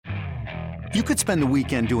You could spend the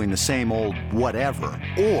weekend doing the same old whatever,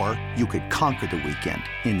 or you could conquer the weekend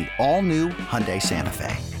in the all-new Hyundai Santa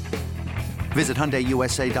Fe. Visit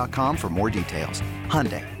HyundaiUSA.com for more details.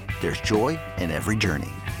 Hyundai, there's joy in every journey.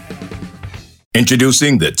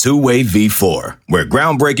 Introducing the two-way V4, where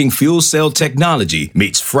groundbreaking fuel cell technology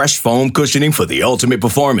meets fresh foam cushioning for the ultimate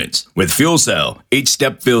performance. With fuel cell, each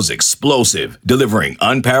step feels explosive, delivering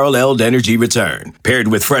unparalleled energy return. Paired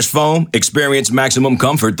with fresh foam, experience maximum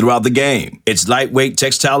comfort throughout the game. Its lightweight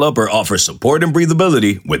textile upper offers support and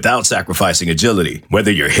breathability without sacrificing agility.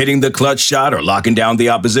 Whether you're hitting the clutch shot or locking down the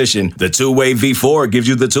opposition, the two-way V4 gives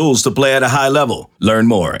you the tools to play at a high level. Learn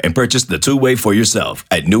more and purchase the two-way for yourself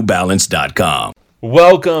at newbalance.com.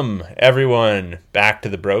 Welcome, everyone, back to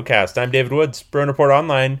the broadcast. I'm David Woods, Bruin Report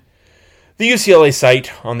Online, the UCLA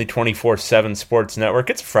site on the 24/7 Sports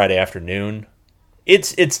Network. It's a Friday afternoon.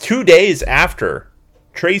 It's 2 days after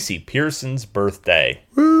Tracy Pearson's birthday.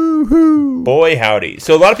 Woo-hoo. Boy, howdy.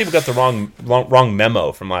 So a lot of people got the wrong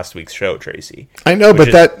memo from last week's show, Tracy. I know,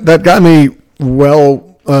 but that got me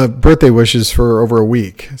birthday wishes for over a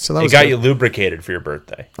week. So that got you lubricated for your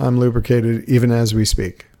birthday. I'm lubricated even as we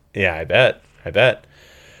speak. Yeah, I bet.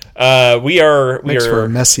 We are for a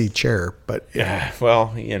messy chair, but yeah.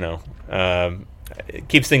 Well, it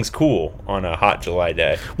keeps things cool on a hot July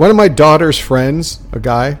day. One of my daughter's friends, a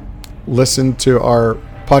guy, listened to our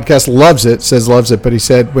podcast, loves it, but he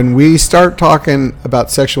said when we start talking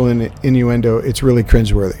about sexual innuendo, it's really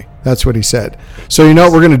cringeworthy. That's what he said. So you know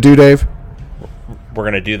what we're going to do, Dave? We're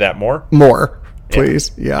going to do that more,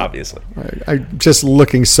 please. Yeah. Obviously. I'm just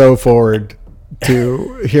looking so forward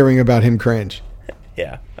to hearing about him cringe.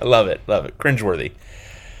 Yeah, I love it. Cringeworthy.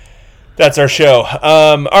 That's our show.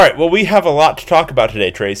 All right, well, we have a lot to talk about today,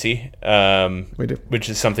 Tracy. We do. Which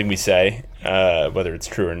is something we say, whether it's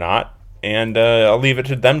true or not. And I'll leave it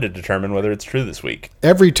to them to determine whether it's true this week.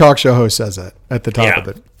 Every talk show host says that at the top of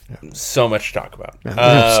it. Yeah. So much to talk about.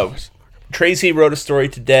 Yeah, Tracy wrote a story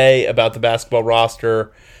today about the basketball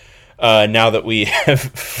roster. Now that we have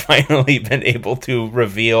finally been able to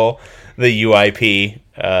reveal the UIP,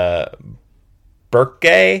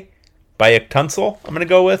 Buyuktuncel, I'm going to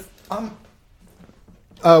go with.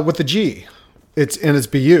 With the G. It's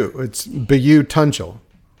BU. It's Buyuktuncel.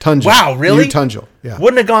 Wow, really? Buyuktuncel. Yeah.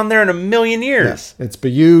 Wouldn't have gone there in a million years. Yeah, it's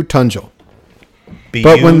Buyuktuncel.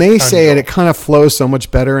 But when they say it kind of flows so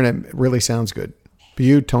much better and it really sounds good.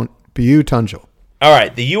 Buyuktuncel. All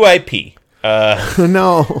right, the UIP. No, I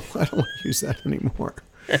don't want to use that anymore.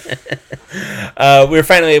 We were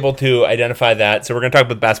finally able to identify that, so we're going to talk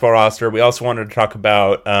about the basketball roster. We also wanted to talk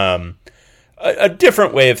about a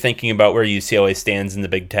different way of thinking about where UCLA stands in the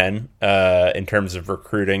Big Ten in terms of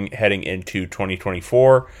recruiting heading into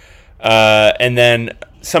 2024, and then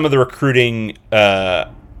some of the recruiting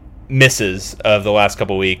misses of the last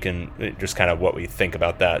couple of weeks, and just kind of what we think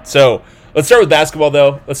about that. So let's start with basketball,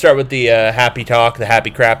 though. Let's start with the happy talk, the happy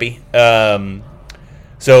crappy.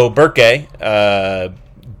 So Burke,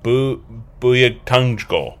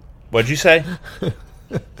 Buyuktuncel. What'd you say?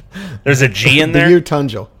 There's a G in there?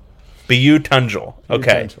 Buyuktuncel. Buyuktuncel.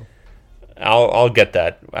 Okay. I'll get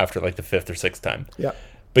that after like the fifth or sixth time. Yeah.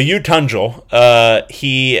 Buyuktuncel,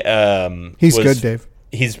 he's good, Dave.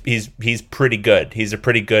 He's pretty good. He's a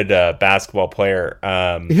pretty good basketball player.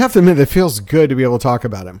 You have to admit it feels good to be able to talk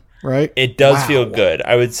about him, right? It does feel good.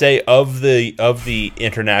 I would say of the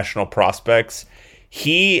international prospects,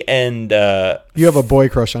 he and you have a boy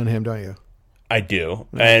crush on him, don't you? I do.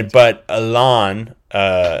 But Alain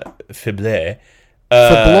Fiblé.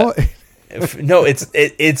 No,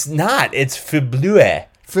 it's not. It's Fibloy.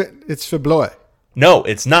 It's Fibloy. No,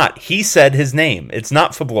 it's not. He said his name. It's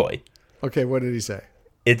not Fibloy. Okay, what did he say?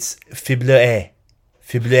 It's Fibloy.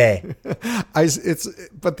 Fibloy.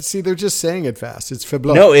 But see, they're just saying it fast. It's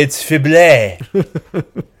Fibloy. No, it's Fibloy.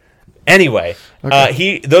 Anyway,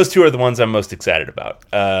 okay. Those two are the ones I'm most excited about.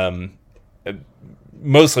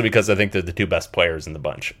 Mostly because I think they're the two best players in the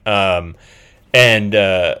bunch. And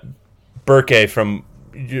Burke, from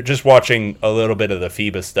just watching a little bit of the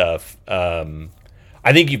FIBA stuff,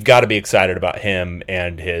 I think you've got to be excited about him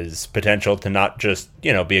and his potential to not just, be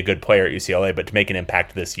a good player at UCLA, but to make an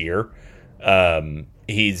impact this year.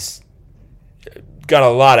 He's got a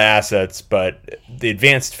lot of assets, but the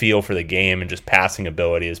advanced feel for the game and just passing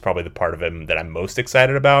ability is probably the part of him that I'm most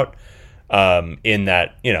excited about. In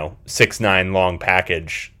that, 6'9" long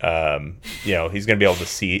package, he's going to be able to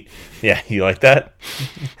see. Yeah, you like that?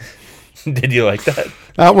 Did you like that?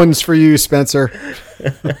 That one's for you, Spencer.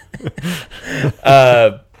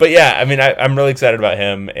 But yeah, I mean, I'm really excited about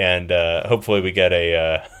him, and hopefully we get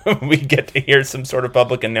we get to hear some sort of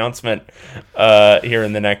public announcement here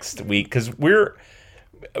in the next week, because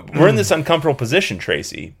we're in this uncomfortable position,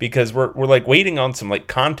 Tracy, because we're like waiting on some like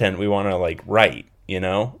content we want to like write, And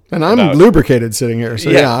I'm lubricated sitting here, so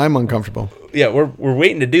yeah, I'm uncomfortable. Yeah, we're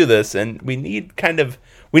waiting to do this, and we need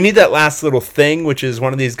that last little thing, which is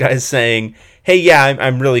one of these guys saying, "Hey, yeah,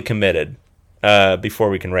 I'm really committed," before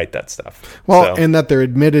we can write that stuff. Well, and that they're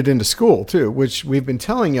admitted into school too, which we've been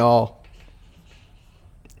telling y'all.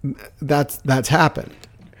 That's happened.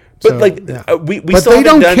 But we still they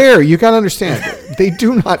don't care. You gotta understand, they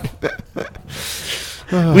do not.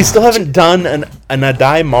 We still haven't done an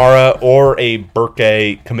Adai Mara or a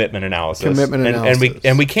Burke commitment analysis.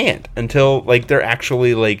 And we can't until like they're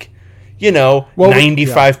actually like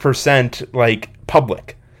 95% like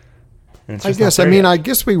public. I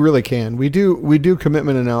guess we really can. We do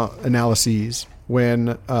commitment analyses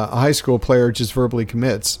when a high school player just verbally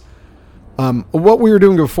commits. What we were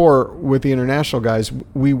doing before with the international guys,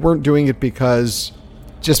 we weren't doing it because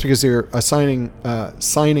they were signing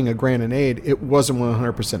a grant and aid. It wasn't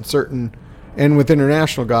 100% certain. And with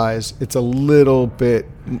international guys, it's a little bit.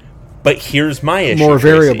 But here's my issue, more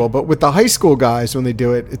variable. Tracy. But with the high school guys, when they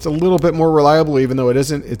do it, it's a little bit more reliable, even though it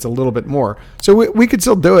isn't. It's a little bit more. So we could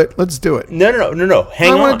still do it. Let's do it. No.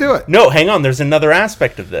 Hang on. I want to do it. No, hang on. There's another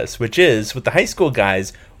aspect of this, which is with the high school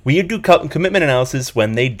guys, we do commitment analysis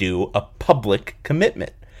when they do a public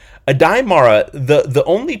commitment. Adai Mara, the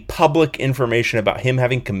only public information about him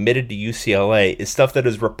having committed to UCLA is stuff that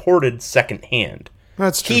is reported secondhand.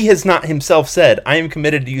 That's true. He has not himself said, "I am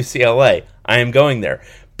committed to UCLA. I am going there."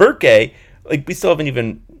 Burke, we still haven't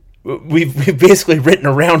even. We've basically written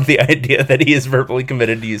around the idea that he is verbally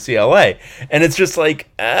committed to UCLA, and it's just like.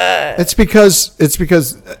 It's because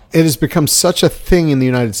it has become such a thing in the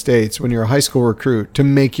United States when you're a high school recruit to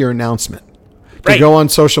make your announcement. To go on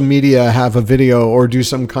social media, have a video, or do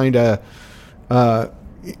some kind of,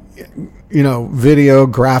 video,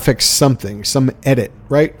 graphics, some edit,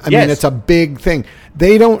 right? I mean, it's a big thing.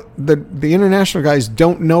 They don't, the international guys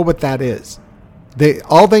don't know what that is.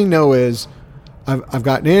 All they know is, I've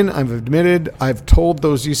gotten in, I've admitted, I've told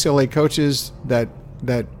those UCLA coaches that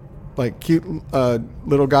like cute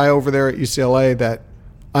little guy over there at UCLA that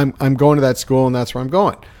I'm going to that school and that's where I'm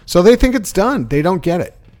going. So they think it's done. They don't get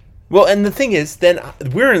it. Well, and the thing is, then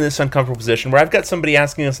we're in this uncomfortable position where I've got somebody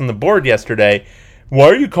asking us on the board yesterday, "Why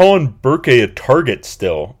are you calling Burke a target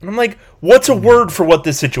still?" And I'm like, what's a word for what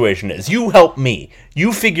this situation is? You help me.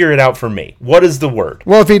 You figure it out for me. What is the word?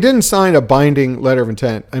 Well, if he didn't sign a binding letter of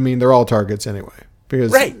intent, I mean, they're all targets anyway,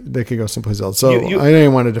 because they could go someplace else. So I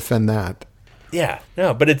didn't want to defend that. Yeah,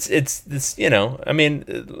 no, but it's I mean,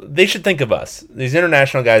 they should think of us. These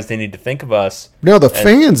international guys, they need to think of us. No, the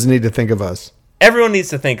fans need to think of us. Everyone needs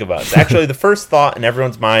to think of us. Actually, the first thought in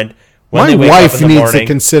everyone's mind when my they wake wife up in the needs morning, to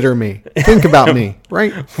consider me. Think about me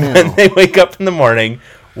right now. When they wake up in the morning,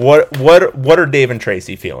 what are Dave and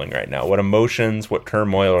Tracy feeling right now? What emotions, what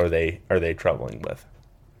turmoil are they troubling with?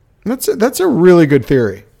 That's a really good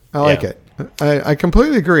theory. I like it. I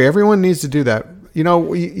completely agree. Everyone needs to do that.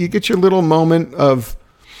 You get your little moment of,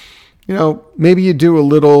 maybe you do a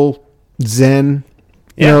little Zen,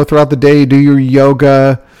 throughout the day, you do your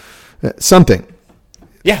yoga, something.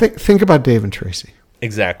 Yeah. Think about Dave and Tracy.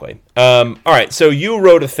 Exactly. All right. So you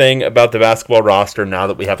wrote a thing about the basketball roster now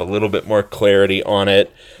that we have a little bit more clarity on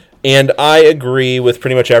it. And I agree with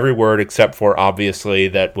pretty much every word except for, obviously,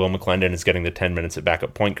 that Will McClendon is getting the 10 minutes at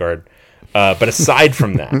backup point guard. But aside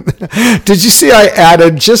from that... Did you see I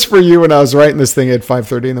added, just for you when I was writing this thing at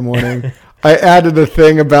 5:30 in the morning, I added a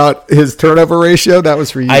thing about his turnover ratio? That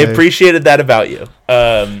was for you. I appreciated that about you.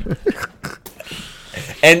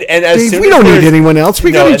 And as Dave, soon we as don't need anyone else.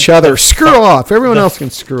 We got each other. Screw off. Everyone else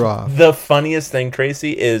can screw off. The funniest thing,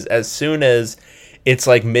 Tracy, is as soon as it's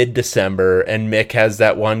like mid-December and Mick has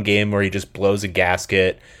that one game where he just blows a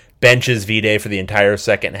gasket, benches V-Day for the entire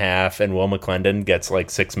second half, and Will McClendon gets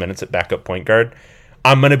like 6 minutes at backup point guard,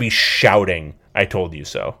 I'm going to be shouting, "I told you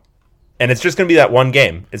so." And it's just going to be that one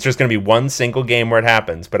game. It's just going to be one single game where it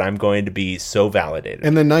happens, but I'm going to be so validated.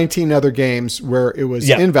 And the 19 other games where it was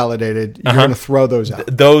invalidated, you're going to throw those out.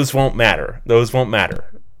 Those won't matter. Those don't matter.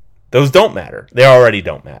 They already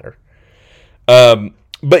don't matter.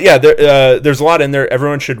 But yeah, there's a lot in there.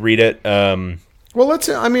 Everyone should read it. Well,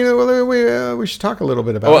 we should talk a little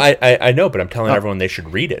bit about it. I know, but I'm telling everyone they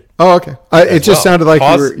should read it. Oh, okay. It just sounded like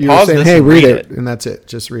you were saying, "Hey, read it," and that's it.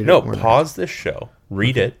 Just read it. No, pause this show,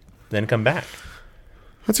 read it, then come back.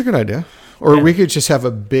 That's a good idea. Or we could just have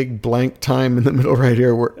a big blank time in the middle right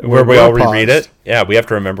here where we all reread it. Yeah, we have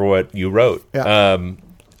to remember what you wrote. Yeah.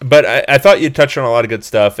 But I thought you touched on a lot of good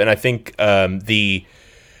stuff, and I think the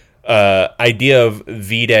idea of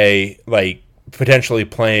V-Day potentially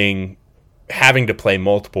having to play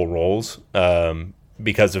multiple roles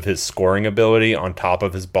because of his scoring ability on top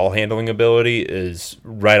of his ball handling ability is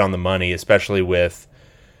right on the money, especially with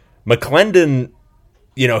McClendon.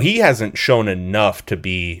 He hasn't shown enough to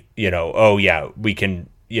be, oh yeah, we can,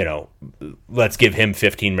 let's give him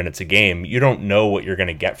 15 minutes a game. You don't know what you're going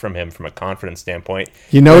to get from him from a confidence standpoint.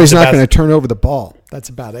 He's not going to turn over the ball. That's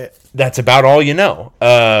about it. That's about all you know.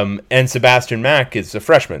 And Sebastian Mack is a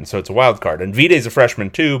freshman, so it's a wild card. And Vide's a freshman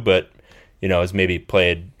too, but, has maybe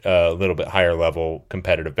played a little bit higher level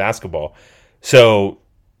competitive basketball. So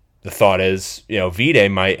the thought is,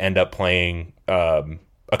 Vide might end up playing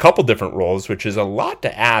a couple different roles, which is a lot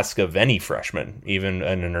to ask of any freshman, even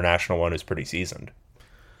an international one who's pretty seasoned.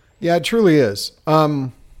 Yeah, it truly is.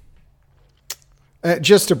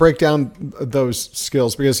 Just to break down those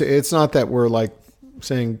skills, because it's not that we're like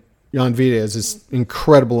saying Jan Vide is this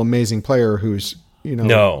incredible, amazing player who's,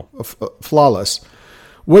 flawless.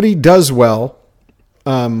 What he does well,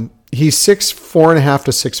 he's 4.5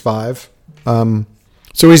 to 6'5".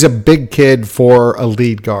 So he's a big kid for a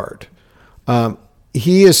lead guard.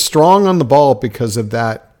 He is strong on the ball because of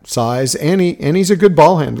that size, and he's a good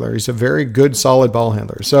ball handler. He's a very good, solid ball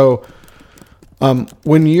handler. So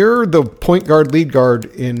when you're the point guard, lead guard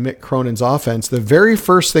in Mick Cronin's offense, the very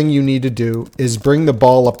first thing you need to do is bring the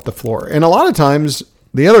ball up the floor. And a lot of times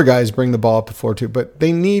the other guys bring the ball up the floor too, but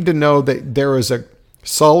they need to know that there is a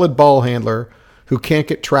solid ball handler who can't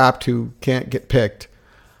get trapped, who can't get picked.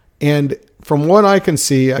 And from what I can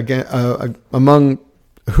see, again, among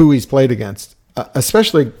who he's played against,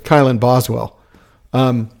 especially Kylan Boswell.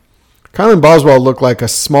 Kylan Boswell looked like a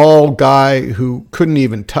small guy who couldn't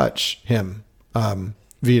even touch him,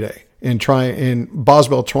 Vide, and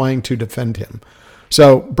Boswell trying to defend him.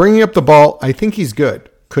 So bringing up the ball, I think he's good.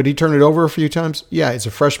 Could he turn it over a few times? Yeah, he's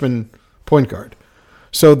a freshman point guard.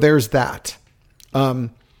 So there's that.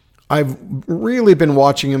 I've really been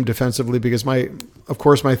watching him defensively because my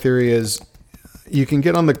theory is you can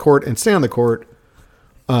get on the court and stay on the court.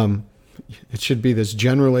 It should be this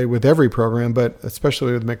generally with every program, but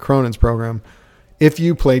especially with Mick Cronin's program, if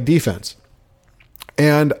you play defense.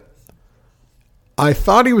 And I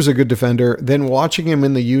thought he was a good defender. Then watching him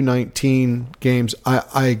in the U19 games,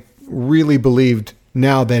 I really believed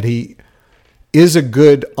now that he is a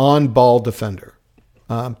good on-ball defender.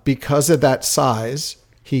 Because of that size,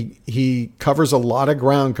 he covers a lot of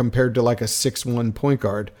ground compared to like a 6'1" point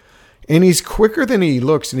guard. And he's quicker than he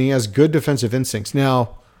looks, and he has good defensive instincts.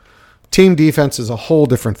 Now, team defense is a whole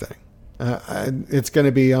different thing. It's going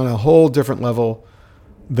to be on a whole different level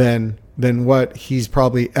than what he's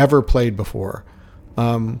probably ever played before.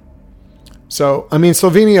 Slovenia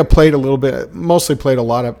mostly played a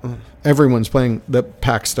lot of. Everyone's playing the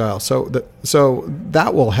pack style, so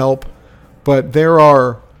that will help. But there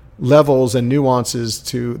are levels and nuances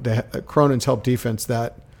to the Cronin's help defense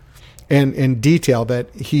that, and detail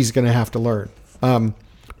that he's going to have to learn.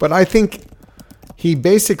 But I think he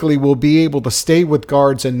basically will be able to stay with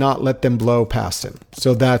guards and not let them blow past him.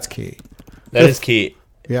 So that's key. That is key.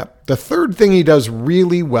 Yeah. The third thing he does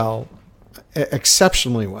really well,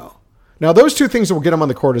 exceptionally well. Now, those two things will get him on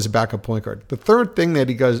the court as a backup point guard. The third thing that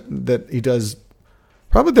he does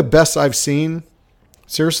probably the best I've seen,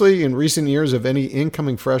 seriously, in recent years of any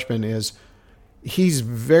incoming freshman is he's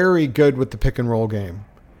very good with the pick and roll game.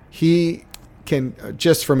 He can,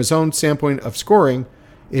 just from his own standpoint of scoring,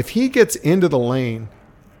 if he gets into the lane,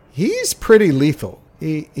 he's pretty lethal.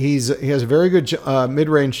 He has a very good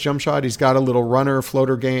mid-range jump shot. He's got a little runner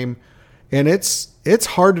floater game, and it's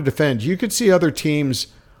hard to defend. You could see other teams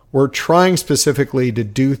were trying specifically to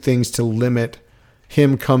do things to limit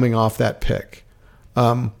him coming off that pick.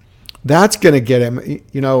 That's going to get him.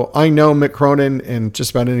 I know Mick Cronin and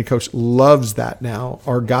just about any coach loves that now,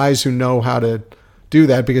 are guys who know how to do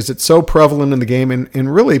that because it's so prevalent in the game.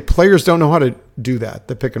 And really, players don't know how to do that,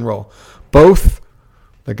 the pick and roll. Both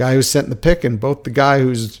the guy who's setting the pick and both the guy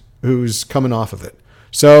who's coming off of it.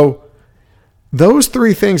 So those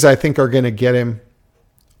three things I think are going to get him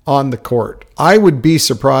on the court. I would be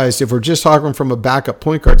surprised if we're just talking from a backup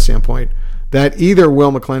point guard standpoint that either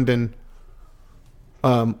Will McClendon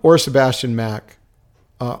or Sebastian Mack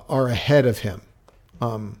are ahead of him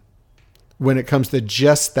when it comes to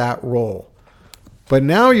just that role. But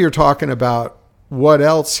now you're talking about what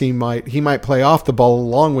else he might play off the ball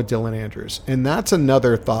along with Dylan Andrews. And that's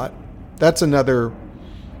another thought. That's another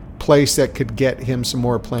place that could get him some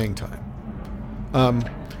more playing time.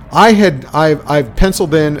 I've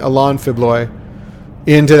penciled in Alon Fibloy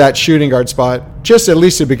into that shooting guard spot, just at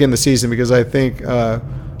least to begin the season, because I think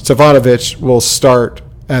Stefanovic will start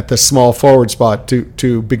at the small forward spot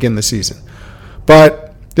to begin the season.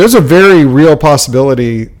 But there's a very real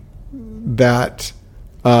possibility that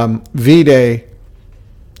Vide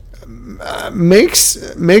makes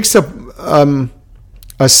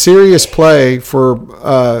a serious play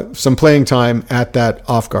for some playing time at that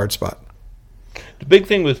off guard spot. The big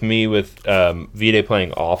thing with me with Vide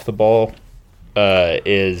playing off the ball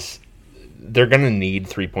is they're going to need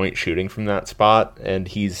 3-point shooting from that spot, and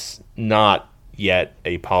he's not yet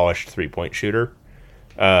a polished 3-point shooter.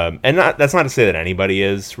 And that's not to say that anybody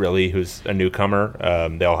is really who's a newcomer.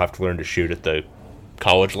 They all have to learn to shoot at the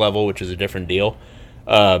college level, which is a different deal.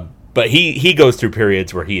 But he goes through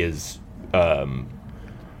periods where he is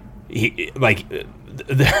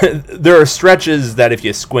there are stretches that if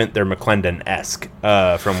you squint, they're McClendon-esque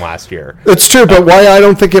from last year. It's true, but why I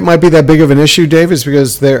don't think it might be that big of an issue, Dave, is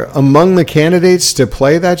because they're among the candidates to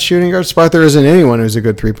play that shooting guard spot. There isn't anyone who's a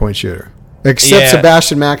good 3-point shooter. Except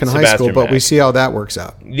Sebastian Mack in high school, but we see how that works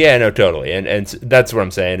out. Yeah, no, totally. And that's what I'm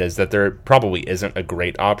saying is that there probably isn't a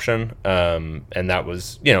great option. And that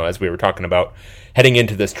was, as we were talking about heading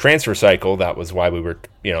into this transfer cycle, that was why we were,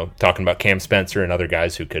 talking about Cam Spencer and other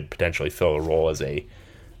guys who could potentially fill a role as a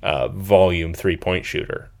volume 3-point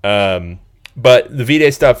shooter. But the V-Day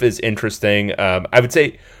stuff is interesting. I would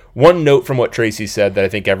say one note from what Tracy said that I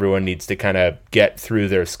think everyone needs to kind of get through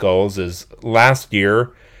their skulls is last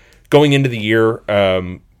year, going into the year,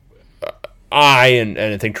 and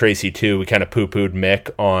I think Tracy too, we kind of poo-pooed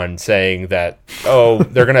Mick on saying that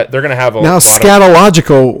they're gonna have a now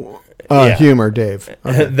scatological humor, Dave.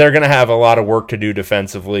 Okay. They're gonna have a lot of work to do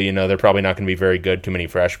defensively. They're probably not going to be very good. Too many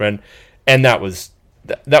freshmen, and that was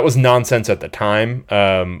nonsense at the time.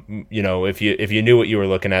 If you knew what you were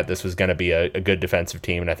looking at, this was going to be a good defensive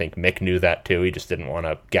team, and I think Mick knew that too. He just didn't want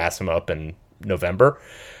to gas them up in November.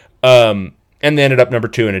 And they ended up number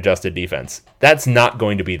 2 in adjusted defense. That's not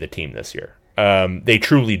going to be the team this year. They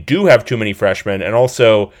truly do have too many freshmen, and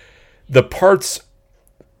also the parts,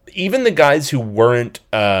 even the guys who weren't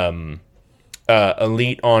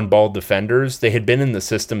elite on-ball defenders, they had been in the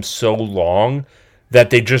system so long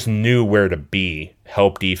that they just knew where to be.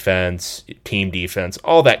 Help defense, team defense,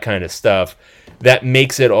 all that kind of stuff that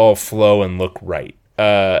makes it all flow and look right.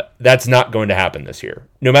 That's not going to happen this year.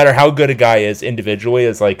 No matter how good a guy is individually,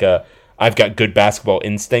 as like I've got good basketball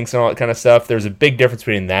instincts and all that kind of stuff. There's a big difference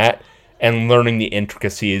between that and learning the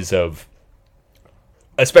intricacies of,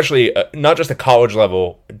 especially not just a college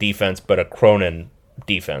level defense, but a Cronin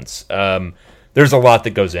defense. There's a lot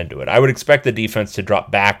that goes into it. I would expect the defense to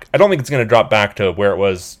drop back. I don't think it's going to drop back to where it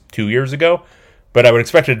was 2 years ago, but I would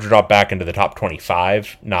expect it to drop back into the top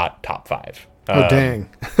 25, not top 5. Dang.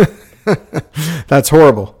 That's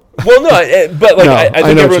horrible. Well, no, but like I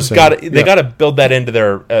think everyone's got to build that into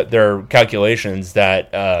their calculations that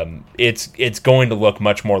it's going to look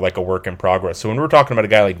much more like a work in progress. So when we're talking about a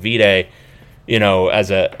guy like Vide,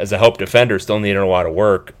 as a help defender, still needing a lot of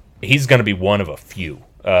work, he's going to be one of a few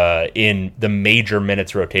in the major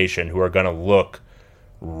minutes rotation who are going to look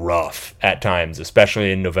rough at times,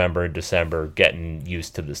 especially in November and December, getting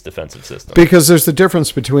used to this defensive system. Because there's the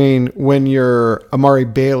difference between when you're Amari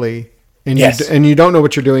Bailey. And you don't know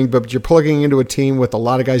what you're doing, but you're plugging into a team with a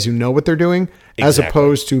lot of guys who know what they're doing, as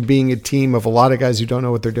opposed to being a team of a lot of guys who don't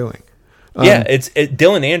know what they're doing.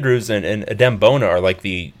 Dylan Andrews and Adem Bona are like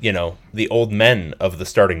the old men of the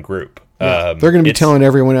starting group. Yeah, they're going to be telling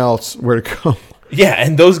everyone else where to go. Yeah,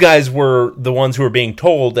 and those guys were the ones who were being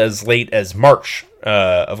told as late as March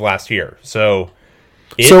of last year. So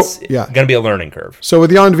it's going to be a learning curve. So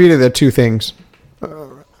with Jan Vita, there are two things.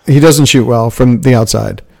 He doesn't shoot well from the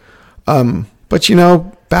outside. But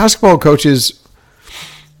basketball coaches,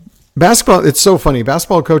 it's so funny.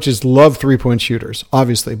 Basketball coaches love 3-point shooters,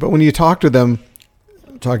 obviously. But when you talk to them,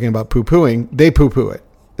 talking about poo-pooing, they poo-poo it.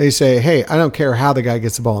 They say, hey, I don't care how the guy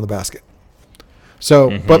gets the ball in the basket.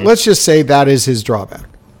 So, But let's just say that is his drawback.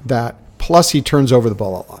 That plus he turns over the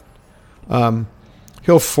ball a lot.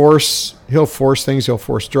 He'll force things. He'll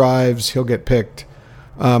force drives. He'll get picked.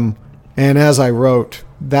 And as I wrote,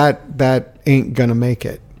 that ain't going to make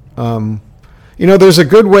it. There's a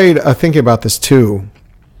good way to think about this too.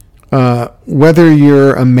 Whether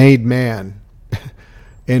you're a made man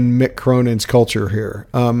in Mick Cronin's culture here,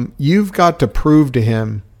 you've got to prove to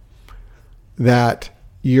him that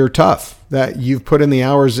you're tough, that you've put in the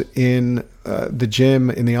hours in the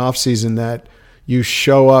gym in the off season, that you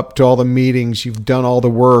show up to all the meetings, you've done all the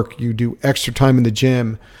work, you do extra time in the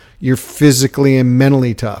gym, you're physically and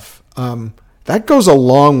mentally tough. That goes a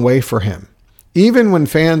long way for him. Even when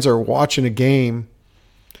fans are watching a game,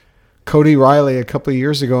 Cody Riley a couple of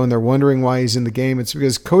years ago, and they're wondering why he's in the game, it's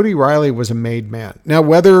because Cody Riley was a made man. Now,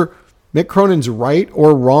 whether Mick Cronin's right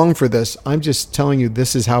or wrong for this, I'm just telling you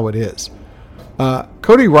this is how it is.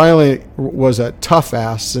 Cody Riley was a tough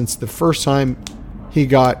ass since the first time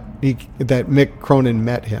that Mick Cronin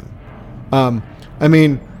met him. I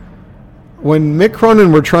mean, when Mick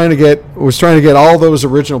Cronin was trying to get all those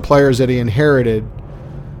original players that he inherited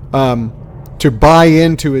to buy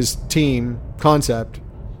into his team concept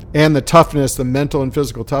and the toughness, the mental and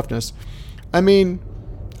physical toughness, I mean,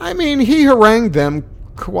 he harangued them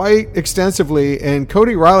quite extensively, and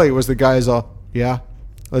Cody Riley was the guy who's all, yeah,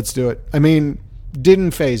 let's do it. I mean,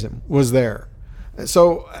 didn't faze him, was there.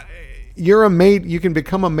 So you can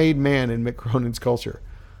become a made man in Mick Cronin's culture.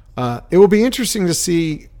 It will be interesting to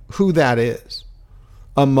see who that is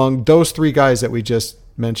among those three guys that we just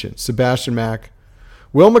mentioned. Sebastian Mack.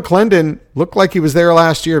 Will McClendon looked like he was there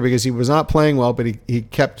last year because he was not playing well, but he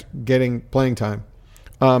kept getting playing time.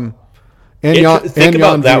 Think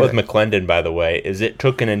about that with McClendon, by the way, is it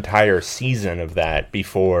took an entire season of that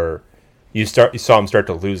before you saw him start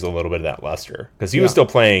to lose a little bit of that luster, because he was still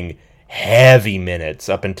playing heavy minutes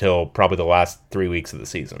up until probably the last 3 weeks of the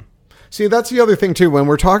season. See, that's the other thing too. When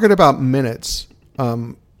we're talking about minutes,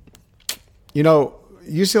 UCLA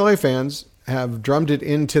fans have drummed it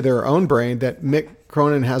into their own brain that Mick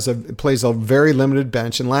Cronin plays a very limited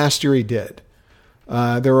bench, and last year he did.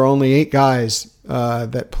 There were only 8 guys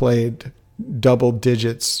that played double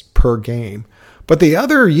digits per game. But the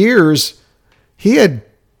other years, he had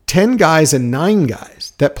 10 guys and 9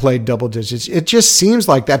 guys that played double digits. It just seems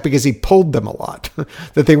like that because he pulled them a lot,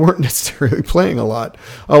 that they weren't necessarily playing a lot.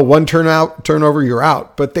 Oh, one turnover, you're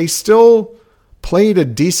out. But they still played a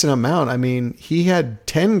decent amount. I mean, he had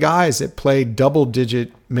 10 guys that played double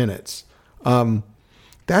digit minutes.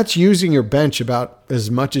 That's using your bench about as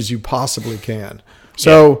much as you possibly can.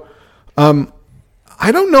 So,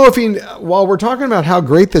 I don't know if while we're talking about how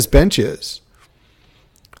great this bench is,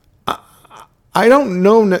 I don't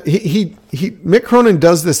know. Mick Cronin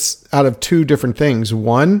does this out of 2 different things.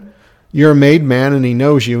 1, you're a made man and he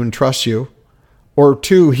knows you and trusts you. Or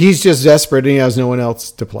 2, he's just desperate and he has no one else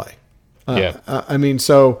to play.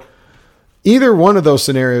 So either one of those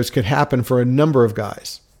scenarios could happen for a number of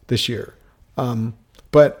guys this year.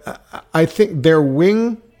 But I think their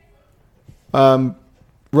wing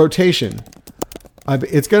rotation,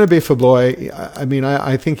 it's going to be Fabloy. I mean,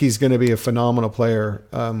 I think he's going to be a phenomenal player.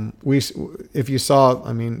 If you saw,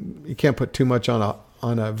 I mean, you can't put too much on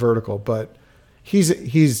a vertical, but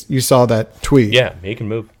you saw that tweet. Yeah, he can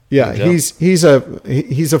move. Yeah, he's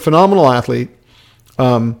a phenomenal athlete,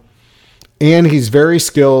 and he's very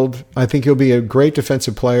skilled. I think he'll be a great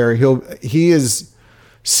defensive player. He is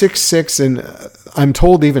 6'6", and I'm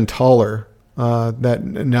told even taller. That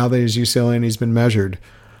now that he's UCLA and he's been measured.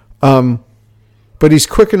 But he's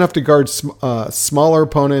quick enough to guard smaller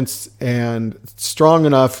opponents and strong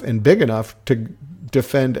enough and big enough to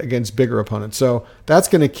defend against bigger opponents. So that's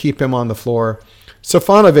going to keep him on the floor.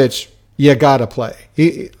 Stefanovic, you got to play.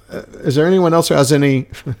 Is there anyone else who has any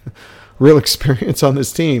real experience on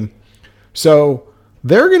this team? So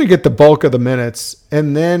they're going to get the bulk of the minutes,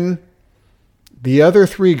 and then the other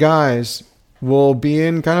 3 guys will be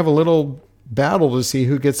in kind of a little battle to see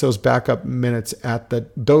who gets those backup minutes at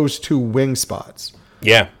those 2 wing spots.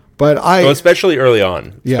 Yeah, but especially early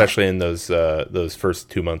on, especially in those first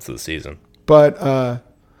 2 months of the season. But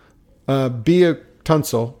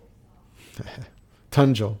Buyuktuncel,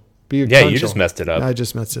 yeah, you just messed it up. I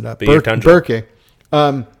just messed it up. Burke,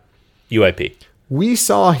 UIP. We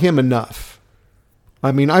saw him enough.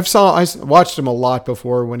 I mean, I watched him a lot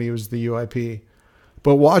before when he was the UIP,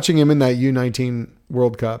 but watching him in that U19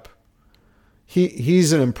 World Cup.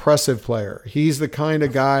 He's an impressive player. He's the kind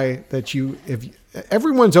of guy that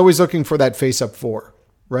everyone's always looking for that face-up 4,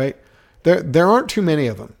 right? There aren't too many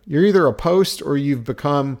of them. You're either a post or you've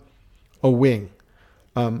become a wing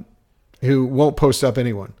who won't post up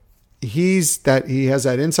anyone. He has that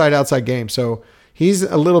inside-outside game. So he's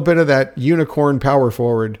a little bit of that unicorn power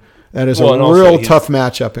forward that is a real tough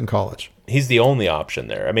matchup in college. He's the only option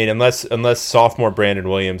there. I mean, unless sophomore Brandon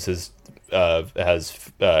Williams has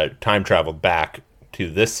time traveled back to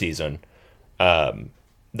this season,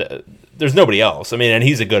 there's nobody else. I mean, and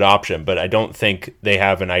he's a good option, but I don't think they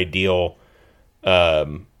have an ideal,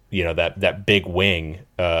 that big wing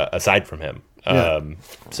aside from him.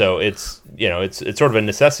 So it's sort of a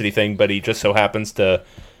necessity thing, but he just so happens to,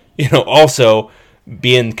 also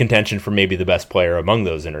be in contention for maybe the best player among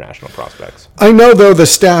those international prospects. I know, though, the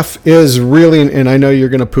staff is really, and I know you're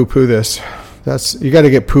going to poo-poo this. You got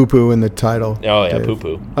to get poo-poo in the title. Oh yeah, Dave.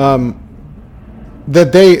 Poo-poo.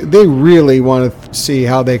 That they really want to see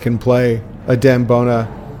how they can play a Dembona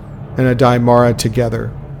and a Daimara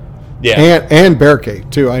together. Yeah, and Berke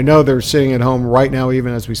too. I know they're sitting at home right now,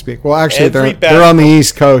 even as we speak. Well, actually, they're on the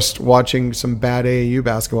East Coast watching some bad AAU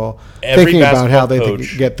basketball, thinking about how they could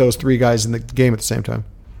get those 3 guys in the game at the same time.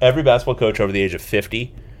 Every basketball coach over the age of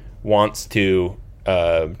 50 wants to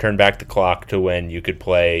turn back the clock to when you could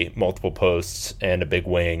play multiple posts and a big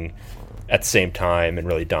wing at the same time and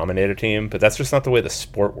really dominate a team, but that's just not the way the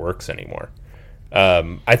sport works anymore.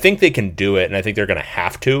 I think they can do it, and I think they're going to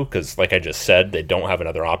have to, because like I just said, they don't have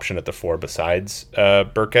another option at the 4 besides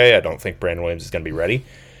Burke. I don't think Brandon Williams is going to be ready.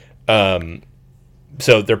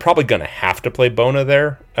 So they're probably going to have to play Bona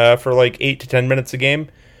there for like 8 to 10 minutes a game.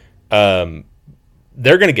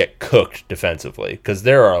 They're going to get cooked defensively, because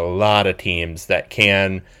there are a lot of teams that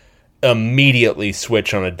can immediately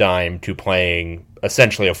switch on a dime to playing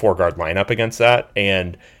essentially a 4-guard lineup against that.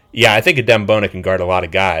 And yeah, I think Adem Bona can guard a lot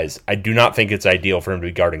of guys. I do not think it's ideal for him to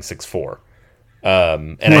be guarding 6'4".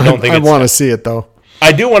 And I don't think I want to see it, though.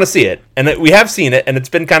 I do want to see it, and we have seen it, and it's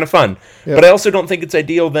been kind of fun. Yeah. But I also don't think it's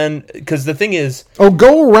ideal then, because the thing is... Oh,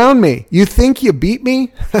 go around me. You think you beat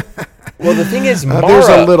me? Well, the thing is, Mara... there's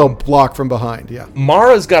a little block from behind, yeah.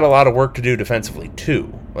 Mara's got a lot of work to do defensively,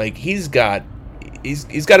 too. Like, he's got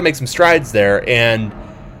to make some strides there, and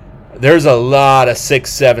there's a lot of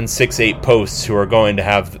 6'7", 6'8" posts who are going to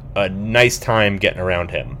have a nice time getting around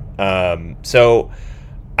him. So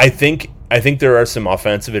I think there are some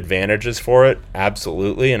offensive advantages for it,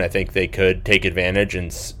 absolutely, and I think they could take advantage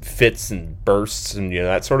in fits and bursts and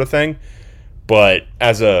that sort of thing. But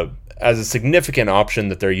as a significant option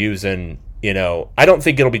that they're using, I don't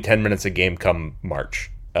think it'll be 10 minutes a game come March.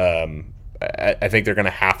 I think they're going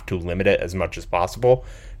to have to limit it as much as possible,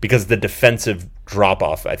 because the defensive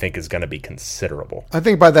drop-off, I think, is going to be considerable. I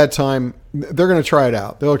think by that time, they're going to try it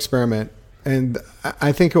out. They'll experiment, and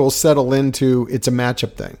I think it will settle into it's a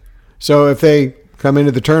matchup thing. So if they come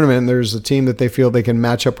into the tournament and there's a team that they feel they can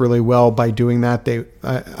match up really well by doing that,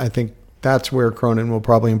 I think that's where Cronin will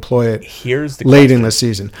probably employ it late in the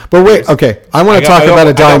season. But wait, okay, I want to talk about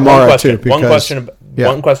Adem Mara too.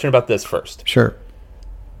 One question about this first. Sure.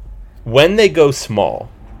 When they go small,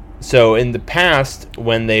 so in the past,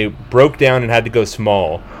 when they broke down and had to go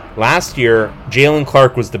small, last year, Jalen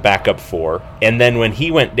Clark was the backup 4, and then when he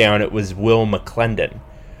went down, it was Will McClendon.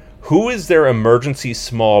 Who is their emergency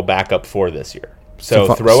small backup 4 this year?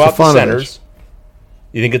 So throw out the centers.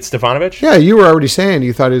 You think it's Stefanovic? Yeah, you were already saying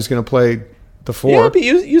you thought he was going to play the 4. Yeah, but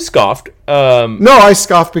you scoffed. No, I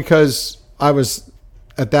scoffed because I was,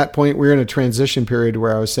 at that point, we were in a transition period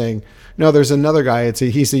where I was saying, no, there's another guy.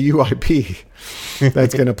 He's a UIP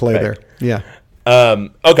that's going to play right there. Yeah.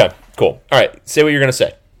 Okay, cool. All right, say what you're going to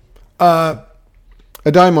say.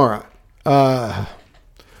 Adem Mara.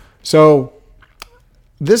 So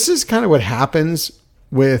this is kind of what happens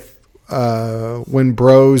with when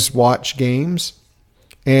bros watch games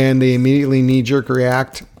and they immediately knee-jerk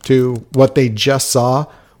react to what they just saw,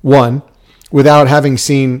 one, without having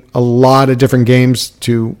seen a lot of different games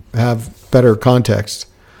to have better context.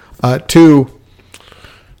 Two,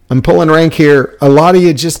 I'm pulling rank here. A lot of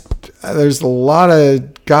you there's a lot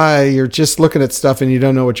of you're just looking at stuff and you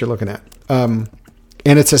don't know what you're looking at. And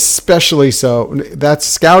it's especially so, that's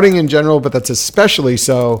scouting in general, but that's especially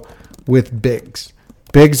so with bigs.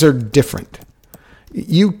 Bigs are different.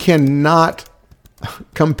 You cannot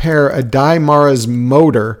compare Adem Mara's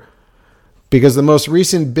motor, because the most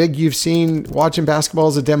recent big you've seen watching basketball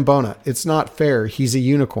is Adem Bona. It's not fair. He's a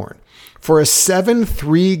unicorn. For a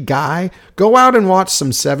 7'3" guy, go out and watch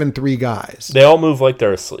some 7'3" guys. They all move like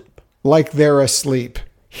they're asleep.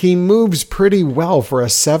 He moves pretty well for a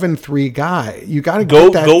 7'3" guy. You got to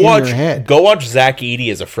get that in your head. Go watch Zach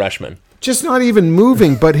Edey as a freshman. Just not even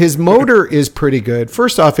moving, but his motor is pretty good.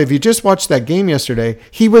 First off, if you just watched that game yesterday,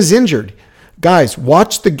 he was injured. Guys,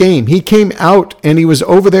 watch the game. He came out and he was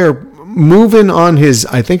over there moving on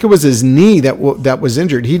I think it was his knee that was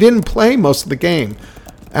injured. He didn't play most of the game.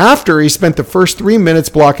 After, he spent the first 3 minutes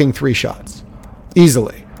blocking 3 shots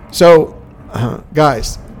easily. So,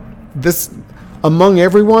 guys, this among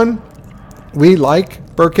everyone, we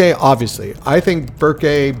like Burke, obviously. I think Burke,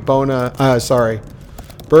 Mara,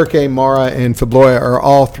 and Fabloya are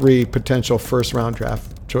all 3 potential first-round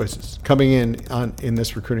draft choices coming in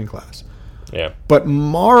this recruiting class. Yeah. But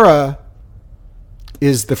Mara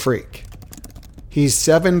is the freak. He's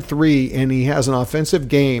 7'3", and he has an offensive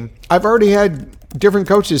game. I've already had different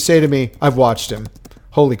coaches say to me, I've watched him.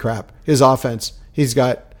 Holy crap. His offense, he's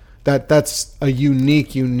got that's a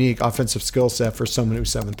unique offensive skill set for someone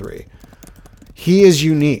who's 7'3". He is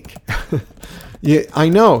unique. Yeah, I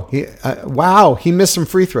know. Wow, he missed some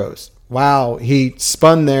free throws. Wow, he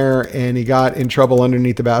spun there and he got in trouble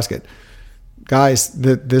underneath the basket. Guys,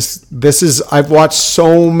 this is, I've watched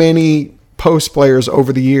so many post players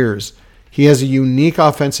over the years. He has a unique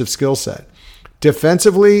offensive skill set.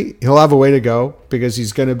 Defensively, he'll have a way to go because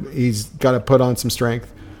he's got to put on some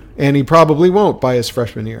strength, and he probably won't by his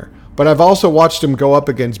freshman year. But I've also watched him go up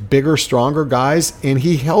against bigger, stronger guys, and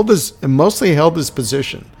he mostly held his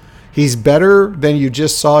position. He's better than you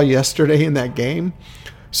just saw yesterday in that game.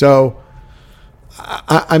 So,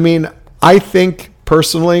 I mean, I think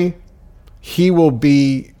personally he will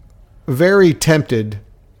be very tempted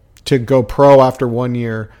to go pro after 1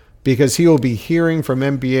 year because he will be hearing from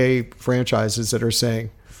NBA franchises that are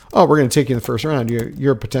saying, oh, we're going to take you in the first round.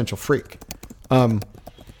 You're a potential freak.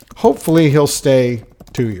 Hopefully he'll stay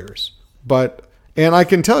 2 years. And I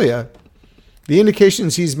can tell you, the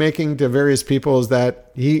indications he's making to various people is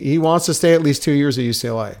that he wants to stay at least 2 years at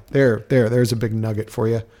UCLA. There's a big nugget for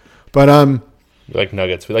you. But we like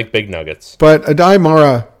nuggets. We like big nuggets. But Adai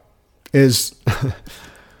Mara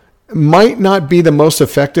might not be the most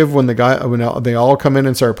effective when they all come in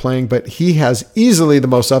and start playing, but he has easily the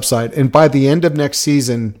most upside. And by the end of next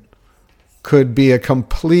season, could be a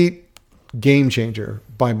complete game changer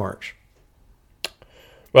by March.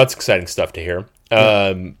 Well, that's exciting stuff to hear.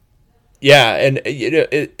 Yeah, and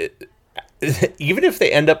even if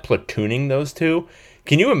they end up platooning those two,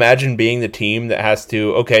 can you imagine being the team that has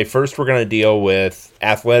to, okay, first we're going to deal with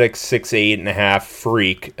athletic 6'8.5"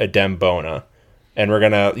 freak Adem Bona, and we're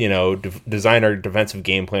going to, design our defensive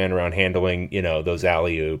game plan around handling, those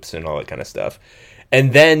alley-oops and all that kind of stuff.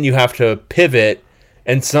 And then you have to pivot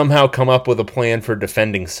and somehow come up with a plan for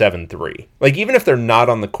defending 7-3. Like, even if they're not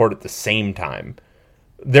on the court at the same time,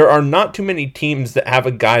 there are not too many teams that have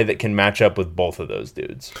a guy that can match up with both of those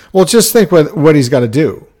dudes. Well, just think what he's got to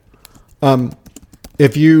do.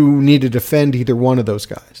 If you need to defend either one of those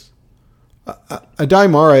guys, Adai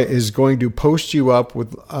Mara is going to post you up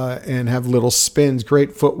with and have little spins,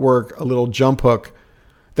 great footwork, a little jump hook.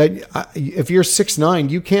 That if you're 6'9",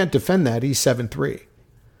 you can't defend that. He's 7'3".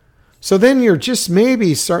 So then you're just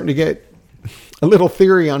maybe starting to get a little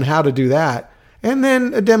theory on how to do that, and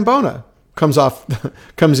then Adem Bona comes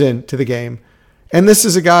into the game, and this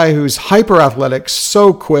is a guy who's hyper athletic,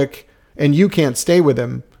 so quick, and you can't stay with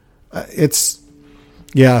him. I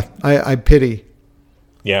pity.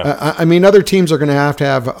 Yeah. I mean, other teams are going to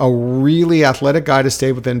have a really athletic guy to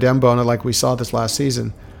stay within Adem Bona, like we saw this last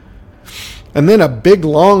season. And then a big,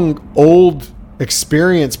 long, old,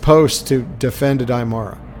 experienced post to defend Adai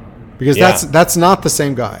Mara. Because that's not the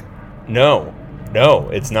same guy. No,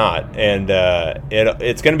 it's not. And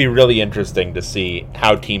it's going to be really interesting to see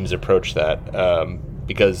how teams approach that.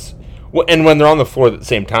 Because when they're on the floor at the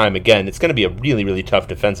same time, again, it's going to be a really, really tough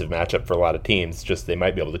defensive matchup for a lot of teams. Just they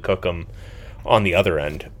might be able to cook them on the other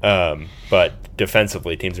end. But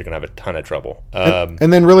defensively, teams are going to have a ton of trouble.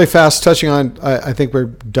 And then really fast, touching on, I think we're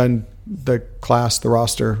done the class, the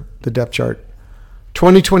roster, the depth chart.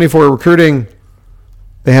 2024 recruiting,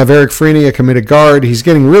 they have Eric Freeney, a committed guard. He's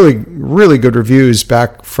getting really, really good reviews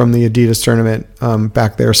back from the Adidas tournament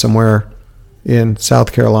back there somewhere in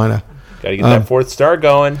South Carolina. Got to get that fourth star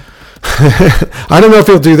going. I don't know if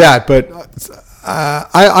he'll do that, but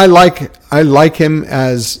I like him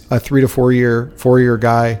as a 3 to 4 year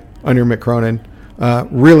guy under Mick Cronin.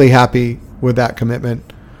 Really happy with that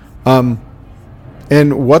commitment.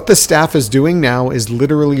 And what the staff is doing now is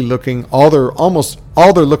literally looking almost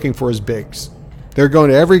all they're looking for is bigs. They're going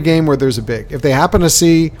to every game where there's a big. If they happen to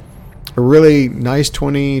see a really nice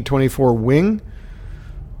 2024 wing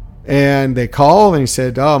and they call and he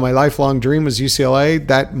said, oh, my lifelong dream was UCLA,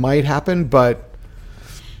 that might happen, but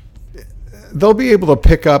they'll be able to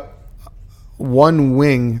pick up one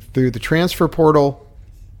wing through the transfer portal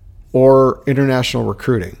or international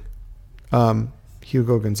recruiting.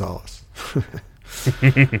 Hugo Gonzalez.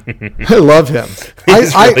 I love him.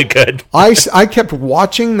 He's really good. I kept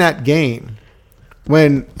watching that game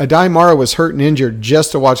when Adai Mara was hurt and injured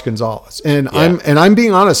just to watch Gonzalez. And I'm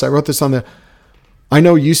being honest. I wrote this on I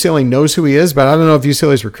know UCLA knows who he is, but I don't know if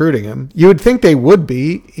UCLA is recruiting him. You would think they would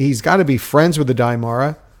be. He's got to be friends with Adai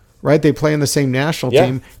Mara, right? They play in the same national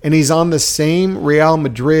team, and he's on the same Real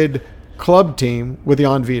Madrid club team with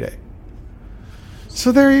Jan Vide.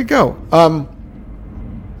 So there you go.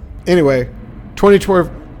 Anyway,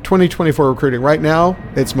 2024 recruiting. Right now,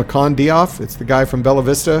 it's Makan Diouf. It's the guy from Bella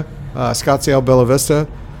Vista, Scottsdale, Bella Vista.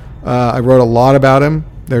 I wrote a lot about him.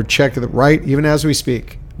 They're checking right even as we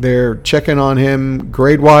speak. They're checking on him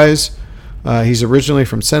grade-wise. He's originally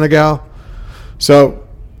from Senegal. So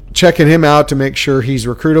checking him out to make sure he's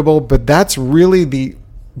recruitable. But that's really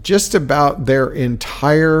just about their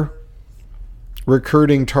entire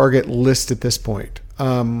recruiting target list at this point.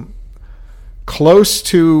 Close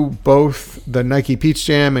to both the Nike Peach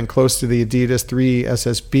Jam and close to the Adidas 3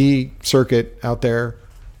 SSB circuit out there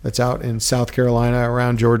that's out in South Carolina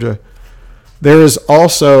around Georgia. There is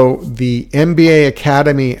also the NBA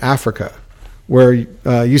Academy Africa, where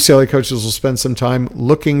UCLA coaches will spend some time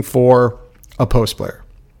looking for a post player.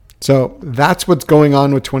 So that's what's going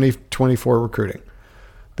on with 2024 recruiting.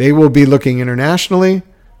 They will be looking internationally,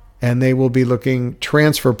 and they will be looking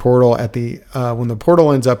transfer portal at the when the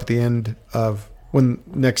portal ends up at the end of when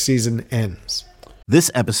next season ends. This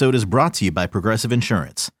episode is brought to you by Progressive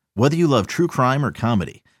Insurance. Whether you love true crime or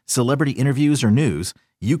comedy, celebrity interviews or news,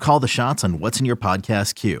 you call the shots on what's in your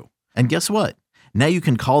podcast queue. And guess what? Now you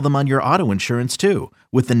can call them on your auto insurance too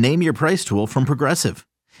with the Name Your Price tool from Progressive.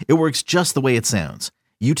 It works just the way it sounds.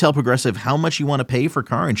 You tell Progressive how much you want to pay for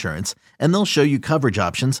car insurance, and they'll show you coverage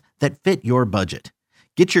options that fit your budget.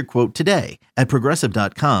 Get your quote today at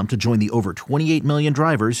Progressive.com to join the over 28 million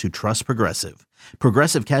drivers who trust Progressive.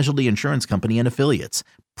 Progressive Casualty Insurance Company and Affiliates.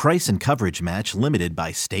 Price and coverage match limited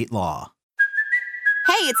by state law.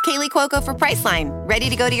 Hey, it's Kaylee Cuoco for Priceline. Ready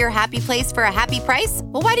to go to your happy place for a happy price?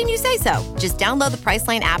 Well, why didn't you say so? Just download the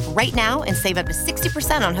Priceline app right now and save up to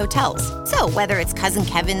 60% on hotels. So whether it's Cousin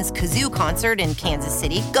Kevin's Kazoo Concert in Kansas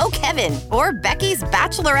City, go Kevin, or Becky's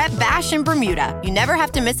Bachelorette Bash in Bermuda, you never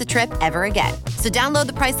have to miss a trip ever again. So download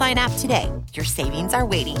the Priceline app today. Your savings are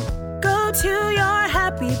waiting. Go to your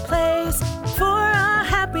happy place for a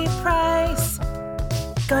happy price.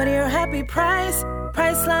 Go to your happy price,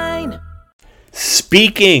 Priceline.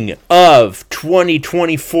 Speaking of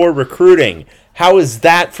 2024 recruiting, how is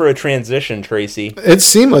that for a transition, Tracy? It's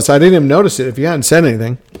seamless. I didn't even notice it if you hadn't said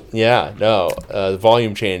anything. Yeah, no. The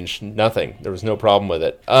volume changed, nothing. There was no problem with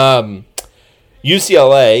it.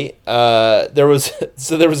 UCLA, there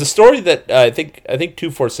was a story that I think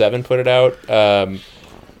 247 put it out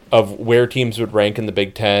of where teams would rank in the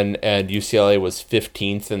Big Ten, and UCLA was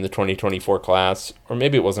 15th in the 2024 class. Or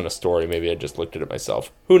maybe it wasn't a story. Maybe I just looked at it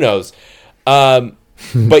myself. Who knows?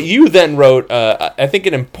 But you then wrote, I think,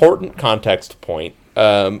 an important context point.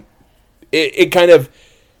 It kind of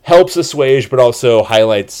helps assuage, but also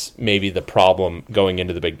highlights maybe the problem going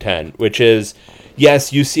into the Big Ten, which is,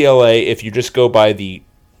 yes, UCLA, if you just go by the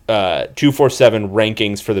 247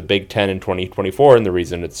 rankings for the Big Ten in 2024, and the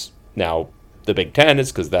reason it's now the Big Ten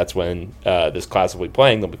is because that's when this class will be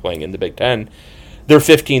playing. They'll be playing in the Big Ten. They're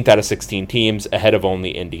 15th out of 16 teams, ahead of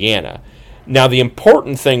only Indiana. Now, the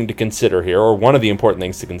important thing to consider here, or one of the important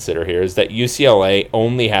things to consider here, is that UCLA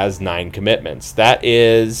only has 9 commitments. That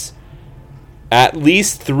is at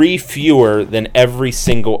least 3 fewer than every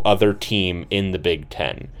single other team in the Big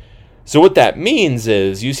Ten. So what that means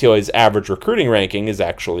is UCLA's average recruiting ranking is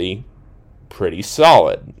actually pretty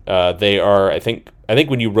solid. They are, I think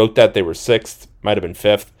when you wrote that, they were 6th, might have been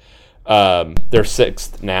 5th. They're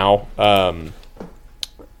 6th now.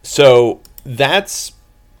 So that's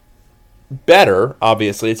better.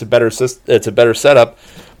 Obviously, it's a better setup,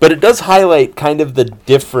 but it does highlight kind of the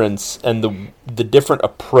difference and the different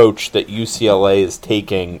approach that UCLA is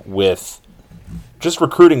taking with just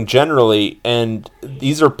recruiting generally. And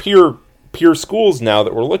these are peer schools now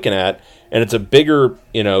that we're looking at, and it's a bigger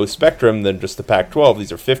spectrum than just the Pac-12.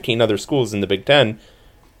 These are 15 other schools in the Big Ten.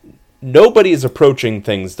 Nobody is approaching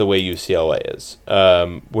things the way UCLA is,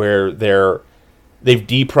 where they've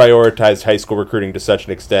deprioritized high school recruiting to such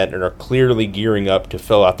an extent and are clearly gearing up to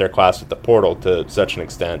fill out their class with the portal to such an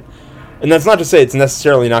extent. And that's not to say it's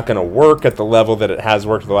necessarily not going to work at the level that it has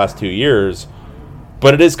worked the last 2 years,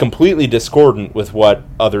 but it is completely discordant with what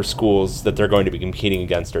other schools that they're going to be competing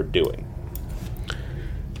against are doing.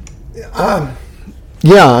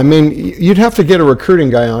 Yeah, I mean, you'd have to get a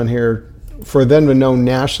recruiting guy on here for them to know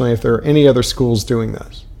nationally if there are any other schools doing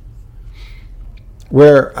this.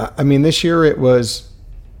 Where, I mean, this year it was,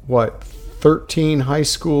 13 high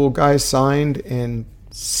school guys signed and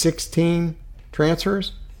 16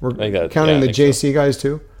 transfers? We're counting the JC guys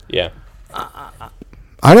too? Yeah.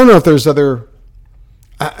 I don't know if there's other,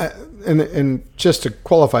 and just to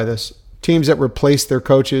qualify this, teams that replaced their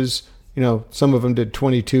coaches, some of them did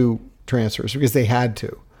 22 transfers because they had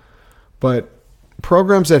to. But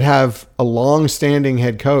programs that have a long-standing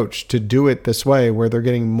head coach to do it this way, where they're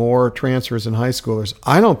getting more transfers in high schoolers,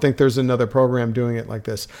 I don't think there's another program doing it like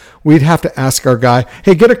this. We'd have to ask our guy,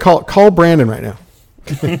 hey, get a call Brandon right now.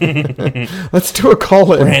 Let's do a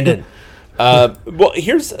call in. Brandon. Well,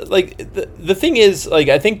 here's the thing is,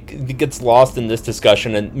 I think it gets lost in this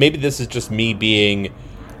discussion, and maybe this is just me being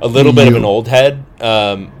a little bit of an old head,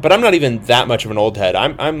 but I'm not even that much of an old head.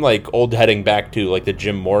 I'm old heading back to the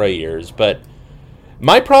Jim Mora years, but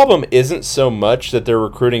my problem isn't so much that they're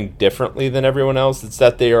recruiting differently than everyone else. It's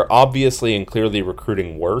that they are obviously and clearly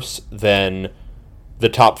recruiting worse than the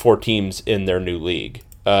top 4 teams in their new league.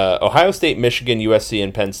 Ohio State, Michigan, USC,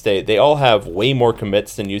 and Penn State, they all have way more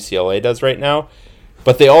commits than UCLA does right now,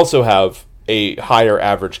 but they also have a higher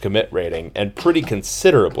average commit rating, and pretty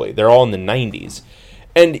considerably. They're all in the 90s.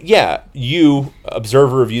 And yeah, you,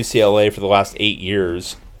 observer of UCLA for the last 8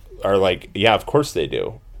 years, are like, yeah, of course they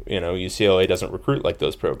do. UCLA doesn't recruit like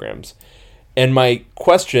those programs. And my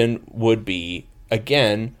question would be,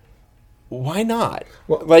 again, why not?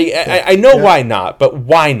 Well, I know why not, but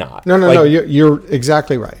why not? No. You're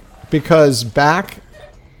exactly right. Because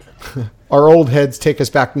our old heads take us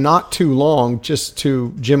back not too long, just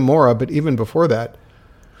to Jim Mora, but even before that,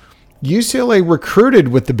 UCLA recruited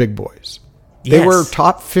with the big boys. They were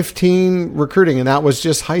top 15 recruiting, and that was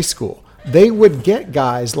just high school. They would get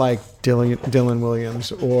guys like Dylan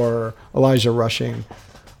Williams or Elijah Rushing.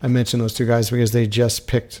 I mentioned those two guys because they just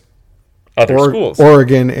picked other schools,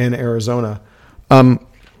 Oregon and Arizona.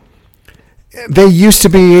 They used to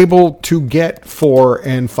be able to get 4-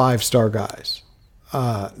 and 5-star guys,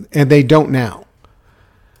 and they don't now.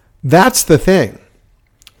 That's the thing.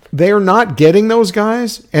 They are not getting those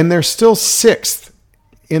guys, and they're still 6th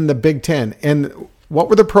in the Big Ten. And what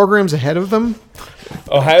were the programs ahead of them?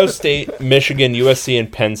 Ohio State, Michigan, USC, and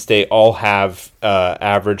Penn State all have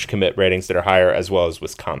average commit ratings that are higher, as well as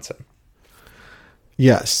Wisconsin.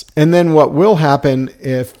 Yes. And then what will happen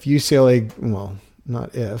if UCLA, well,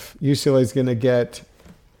 not if, UCLA is going to get,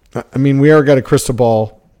 we already got a crystal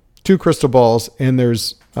ball, 2 crystal balls, and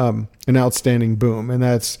there's an outstanding boom, and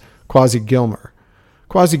that's Quasi Gilmer.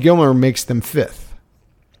 Quasi Gilmer makes them 5th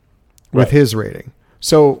with his rating.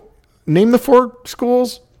 So name the 4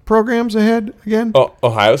 programs ahead again.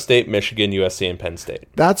 Ohio State, Michigan, USC, and Penn State.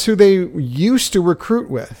 That's who they used to recruit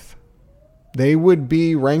with. They would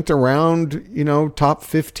be ranked around, top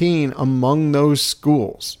 15 among those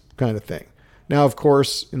schools kind of thing. Now, of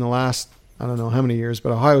course, in the last, I don't know how many years,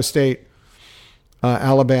 but Ohio State,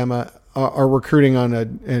 Alabama are recruiting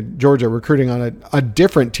and Georgia recruiting on a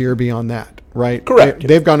different tier beyond that, right? Correct.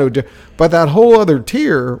 They've gone to but that whole other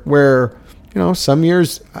tier where, some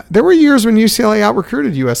years, there were years when UCLA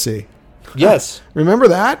out-recruited USC. Yes. Remember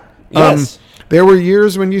that? Yes. There were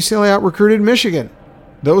years when UCLA out-recruited Michigan.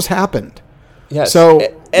 Those happened. Yes. So,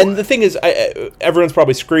 and the thing is, everyone's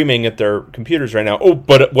probably screaming at their computers right now, oh,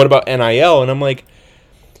 but what about NIL? And I'm like,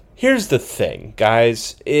 here's the thing,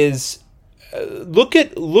 guys, is look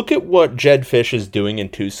at what Jed Fish is doing in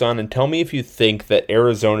Tucson and tell me if you think that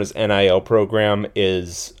Arizona's NIL program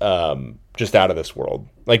is just out of this world.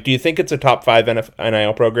 Like, do you think it's a top 5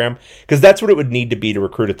 NIL program? Because that's what it would need to be to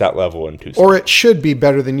recruit at that level in Tucson. Or it should be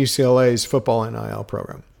better than UCLA's football NIL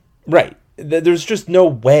program. Right. There's just no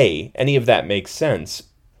way any of that makes sense.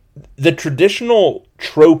 The traditional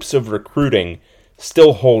tropes of recruiting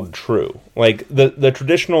still hold true. Like, the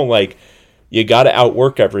traditional, like, you got to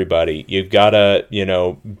outwork everybody. You've got to,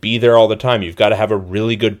 be there all the time. You've got to have a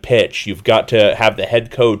really good pitch. You've got to have the head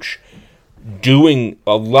coach doing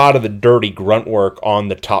a lot of the dirty grunt work on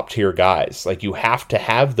the top tier guys. Like, you have to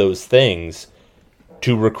have those things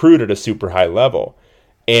to recruit at a super high level.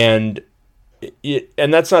 And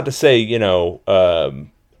that's not to say, the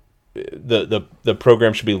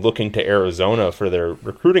program should be looking to Arizona for their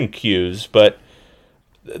recruiting cues, but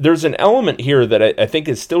there's an element here that I think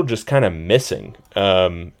is still just kind of missing.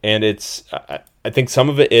 And I think some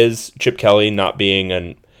of it is Chip Kelly not being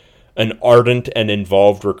an ardent and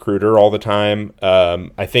involved recruiter all the time.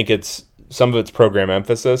 I think some of it's program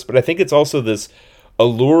emphasis, but I think it's also this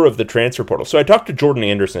allure of the transfer portal. So I talked to Jordan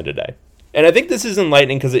Anderson today, and I think this is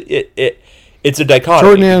enlightening because it's a dichotomy.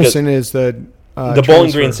 Jordan Anderson is the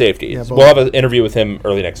Bowling Green safety. Yeah, we'll have an interview with him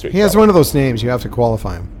early next week. He has one of those names. You have to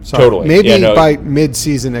qualify him. Sorry. Totally. Maybe by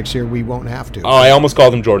mid-season next year we won't have to. Oh, I almost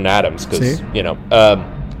called him Jordan Adams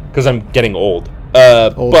because I'm getting old.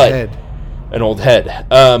 Old head. An old head.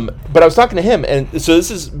 But I was talking to him, and so this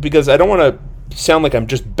is because I don't want to sound like I'm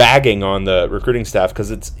just bagging on the recruiting staff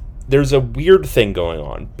because there's a weird thing going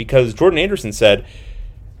on because Jordan Anderson said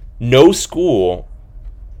no school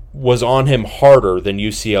was on him harder than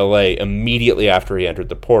UCLA immediately after he entered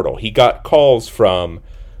the portal. He got calls from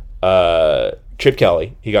Chip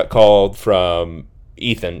Kelly. He got called from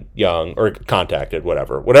Ethan Young, or contacted,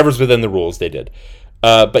 whatever's within the rules they did.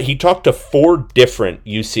 But he talked to 4 different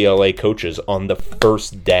UCLA coaches on the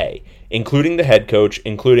first day, including the head coach,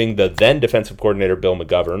 including the then defensive coordinator, Bill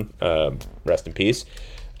McGovern, rest in peace.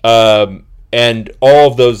 And all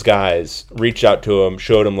of those guys reached out to him,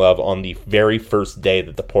 showed him love on the very first day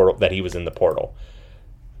that he was in the portal.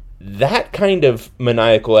 That kind of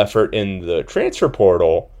maniacal effort in the transfer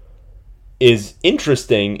portal is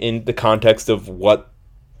interesting in the context of what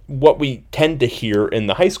we tend to hear in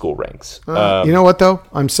the high school ranks. You know what, though?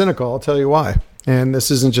 I'm cynical. I'll tell you why. And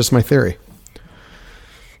this isn't just my theory.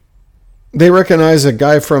 They recognize a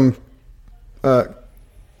guy from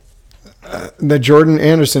that Jordan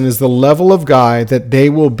Anderson is the level of guy that they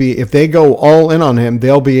will be, if they go all in on him,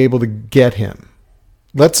 they'll be able to get him.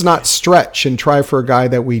 Let's not stretch and try for a guy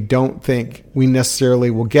that we don't think we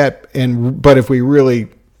necessarily will get. But if we really,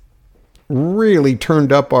 really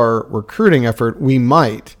turned up our recruiting effort, we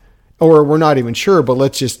might, or we're not even sure, but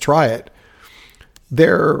let's just try it.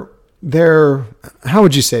 They're how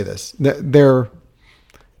would you say this?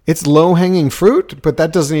 It's low hanging fruit, but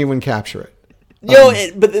that doesn't even capture it.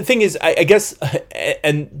 But the thing is, I guess,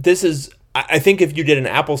 and this is, I think if you did an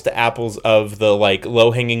apples to apples of the like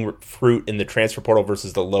low hanging fruit in the transfer portal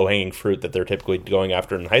versus the low hanging fruit that they're typically going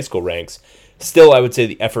after in high school ranks, still I would say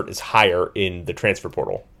the effort is higher in the transfer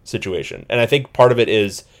portal situation. And I think part of it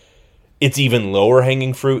is it's even lower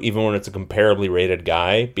hanging fruit, even when it's a comparably rated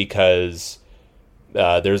guy, because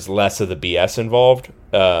there's less of the BS involved.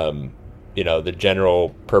 The general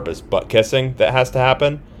purpose butt kissing that has to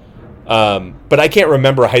happen. But I can't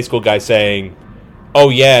remember a high school guy saying, oh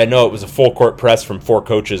yeah, no, it was a full court press from 4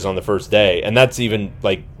 coaches on the first day. And that's even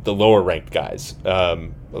like the lower ranked guys.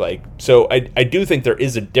 So I do think there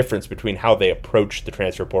is a difference between how they approach the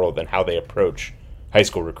transfer portal than how they approach high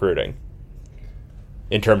school recruiting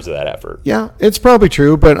in terms of that effort. Yeah, it's probably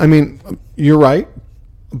true, but I mean, you're right.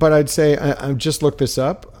 But I'd say, I just looked this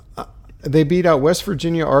up. They beat out West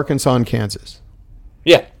Virginia, Arkansas, and Kansas.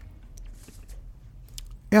 Yeah.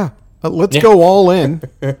 Yeah. Let's go all in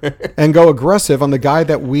and go aggressive on the guy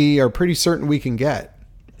that we are pretty certain we can get.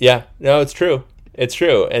 Yeah. No, it's true. It's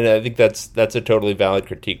true. And I think that's a totally valid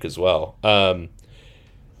critique as well.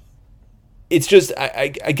 It's just, I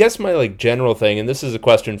guess my like general thing, and this is a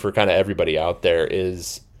question for kind of everybody out there,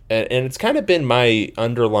 is, and it's kind of been my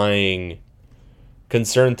underlying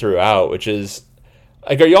concern throughout, which is,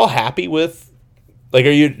 like, are y'all happy with, like,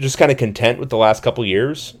 are you just kind of content with the last couple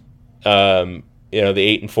years? The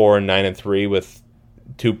 8-4 and 9-3 with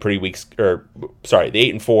 2 pretty weak, the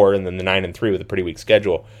 8-4 and then the 9-3 with a pretty weak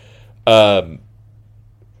schedule, and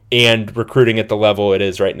recruiting at the level it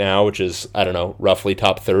is right now, which is, I don't know, roughly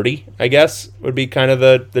top 30, I guess would be kind of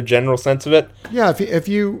the general sense of it. Yeah, if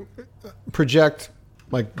you project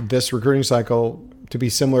like this recruiting cycle to be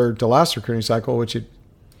similar to last recruiting cycle, which it,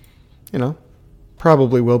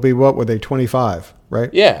 probably will be. What were they, 25,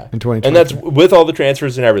 right? Yeah. In 2020. And that's with all the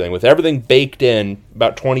transfers and everything, with everything baked in,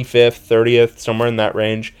 about 25th, 30th, somewhere in that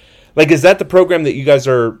range. Like, is that the program that you guys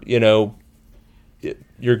are, you're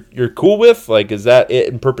cool with? Like, is that it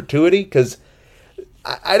in perpetuity? Because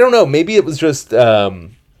I don't know, maybe it was just a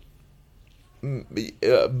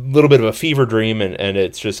little bit of a fever dream and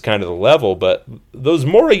it's just kind of the level, but those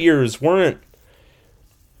Mora years weren't,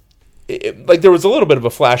 there was a little bit of a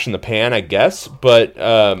flash in the pan, I guess, but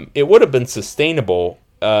it would have been sustainable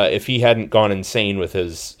if he hadn't gone insane with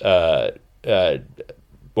his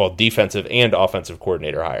defensive and offensive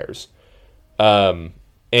coordinator hires.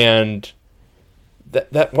 And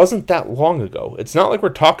that wasn't that long ago. It's not like we're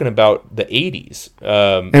talking about the 80s.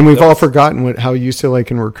 And we've all forgotten how UCLA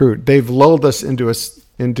can recruit. They've lulled us into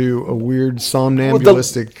a weird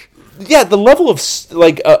somnambulistic... the level of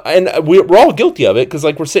and we're all guilty of it, because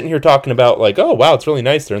like we're sitting here talking about like, oh wow, it's really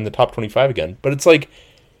nice they're in the top 25 again, but it's like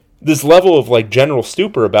this level of like general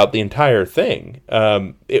stupor about the entire thing.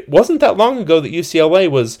 It wasn't that long ago that UCLA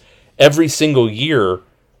was every single year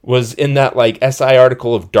was in that like SI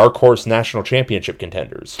article of dark horse national championship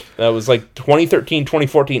contenders. That was like 2013,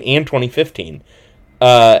 2014, and 2015.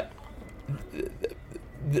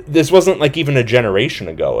 This wasn't like even a generation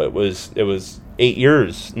ago. It was 8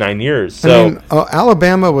 years, 9 years. So I mean,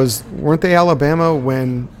 Alabama weren't they Alabama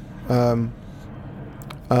when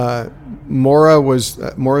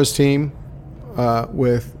Mora's team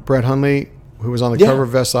with Brett Hundley, who was on the cover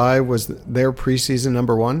of SI, was their preseason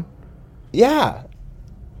number 1? Yeah.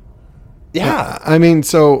 Yeah. I mean,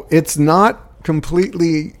 so it's not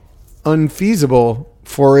completely unfeasible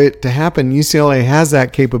for it to happen. UCLA has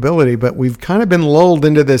that capability, but we've kind of been lulled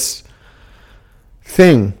into this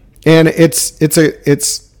thing. And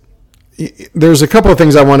there's a couple of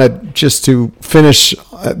things I want to just to finish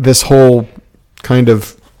this whole kind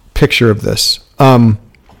of picture of this.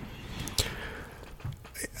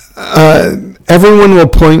 Everyone will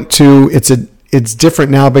point to it's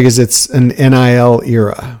different now because it's an NIL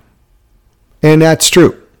era. And that's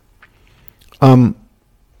true. And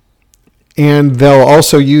they'll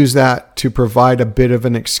also use that to provide a bit of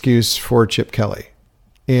an excuse for Chip Kelly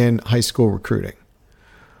in high school recruiting.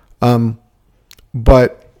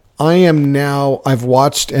 But I've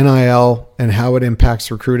watched NIL and how it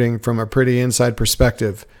impacts recruiting from a pretty inside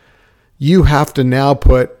perspective. You have to now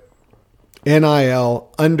put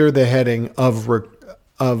NIL under the heading of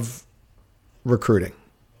recruiting.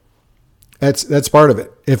 That's part of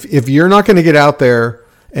it. If you're not going to get out there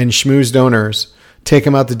and schmooze donors, take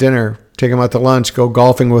them out to dinner, take them out to lunch, go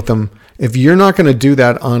golfing with them, if you're not going to do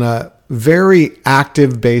that on a very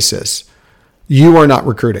active basis, you are not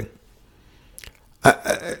recruiting.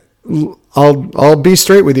 I'll be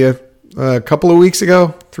straight with you. A couple of weeks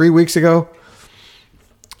ago, 3 weeks ago,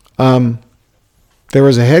 there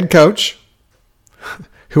was a head coach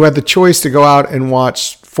who had the choice to go out and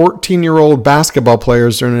watch 14-year-old basketball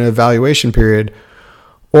players during an evaluation period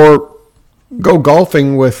or go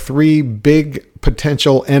golfing with 3 big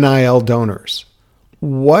potential NIL donors.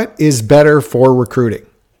 What is better for recruiting?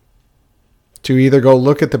 To either go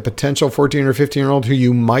look at the potential 14 or 15-year-old who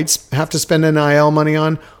you might have to spend NIL money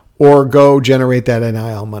on, or go generate that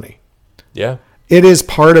NIL money. Yeah. It is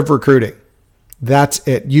part of recruiting. That's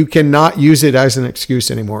it. You cannot use it as an excuse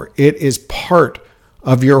anymore. It is part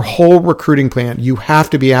of your whole recruiting plan. You have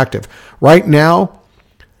to be active. Right now,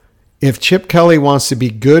 if Chip Kelly wants to be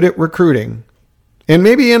good at recruiting, and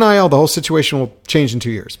maybe NIL, the whole situation will change in 2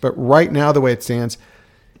 years. But right now, the way it stands,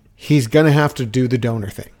 he's going to have to do the donor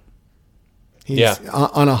thing. He's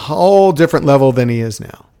on a whole different level than he is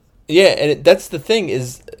now. Yeah, and that's the thing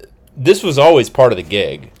is, this was always part of the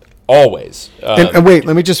gig. Always. And wait,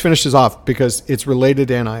 let me just finish this off because it's related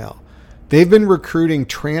to NIL. They've been recruiting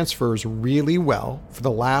transfers really well for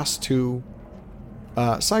the last 2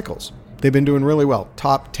 cycles. They've been doing really well.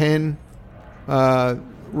 Top 10 transfer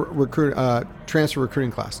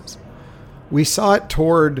recruiting classes. We saw it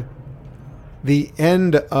toward the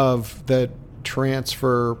end of the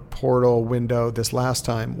transfer portal window this last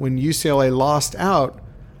time when UCLA lost out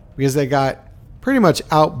because they got pretty much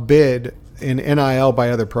outbid in NIL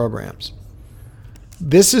by other programs.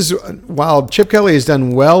 This is, while Chip Kelly has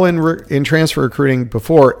done well in transfer recruiting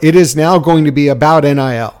before, it is now going to be about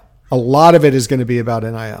NIL. A lot of it is going to be about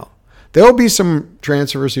NIL. There will be some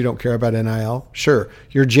transfers who don't care about NIL. Sure.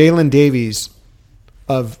 You're Jalen Davies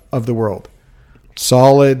of the world.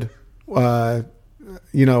 Solid, wants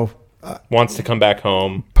to come back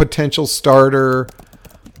home. Potential starter.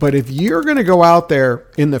 But if you're going to go out there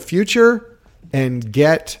in the future and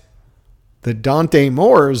get the Dante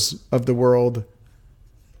Moores of the world,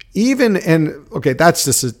 that's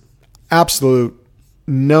just an absolute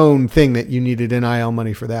known thing that you needed NIL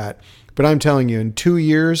money for that. But I'm telling you, in 2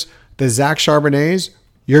 years, the Zach Charbonnets,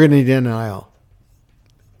 you're going to need NIL.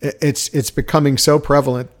 It's becoming so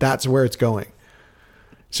prevalent. That's where it's going.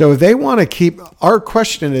 So they want to keep, our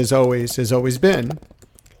question has always been,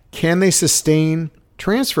 can they sustain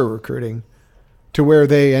transfer recruiting to where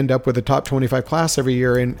they end up with a top 25 class every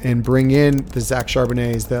year and bring in the Zach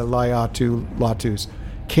Charbonnets, the Latus?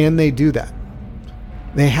 Can they do that?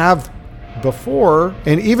 They have before,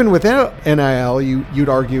 and even without NIL, you'd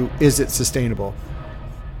argue, is it sustainable?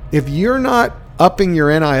 If you're not upping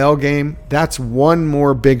your NIL game, that's one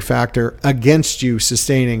more big factor against you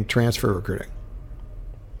sustaining transfer recruiting.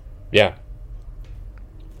 Yeah.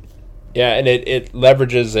 Yeah, and it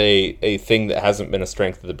leverages a thing that hasn't been a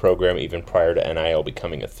strength of the program even prior to NIL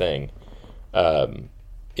becoming a thing.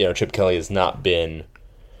 Chip Kelly has not been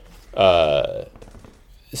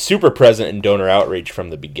super present in donor outreach from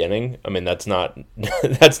the beginning. I mean, that's not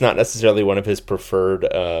necessarily one of his preferred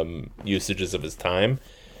usages of his time.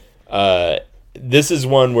 This is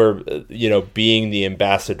one where, being the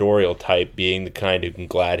ambassadorial type, being the kind who can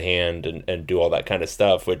glad hand and do all that kind of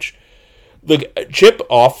stuff, which, look, Chip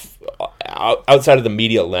outside of the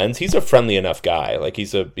media lens, he's a friendly enough guy. Like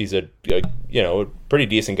he's a pretty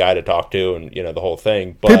decent guy to talk to, and the whole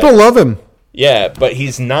thing. But people love him. Yeah, but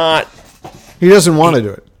he's not. He doesn't want to do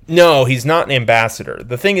it. No, he's not an ambassador.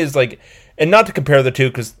 The thing is, and not to compare the two,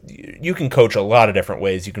 because you can coach a lot of different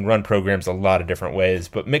ways. You can run programs a lot of different ways.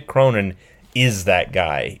 But Mick Cronin is that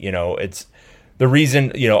guy. It's the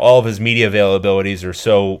reason, all of his media availabilities are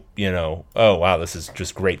so, oh, wow, this is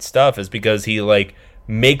just great stuff, is because he,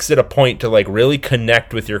 makes it a point to, really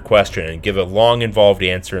connect with your question and give a long, involved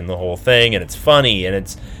answer in the whole thing. And it's funny,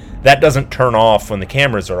 and that doesn't turn off when the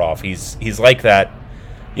cameras are off. He's like that.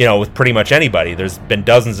 With pretty much anybody. There's been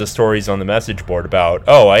dozens of stories on the message board about,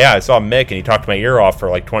 oh, yeah, I saw Mick and he talked my ear off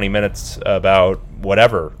for 20 minutes about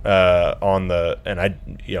whatever and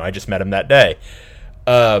I just met him that day.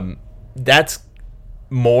 That's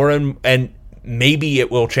more, and maybe it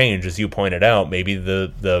will change, as you pointed out. Maybe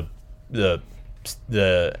the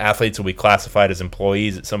athletes will be classified as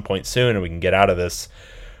employees at some point soon, and we can get out of this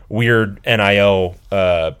weird NIL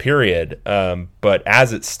period. But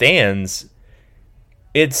as it stands,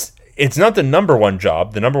 it's not the number one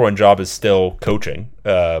job. The number one job is still coaching,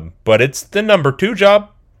 but it's the number 2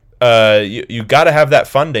 job You got to have that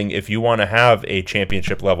funding if you want to have a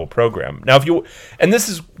championship level program. Now,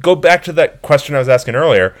 go back to that question I was asking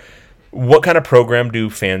earlier. What kind of program do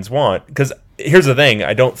fans want? Because here's the thing: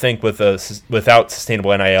 I don't think without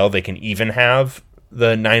sustainable NIL they can even have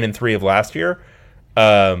the 9-3 of last year.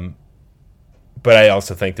 But I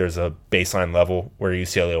also think there's a baseline level where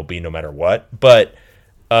UCLA will be no matter what. But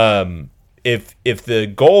if the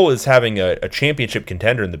goal is having a championship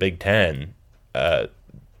contender in the Big Ten, the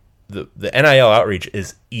NIL outreach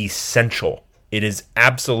is essential. It is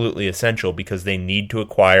absolutely essential because they need to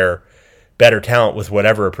acquire better talent with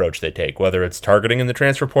whatever approach they take, whether it's targeting in the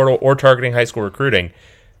transfer portal or targeting high school recruiting.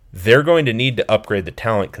 They're going to need to upgrade the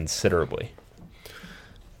talent considerably.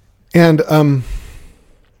 And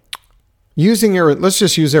let's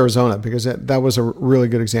just use Arizona because that was a really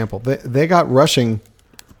good example. They got rushing,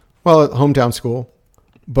 well, at hometown school,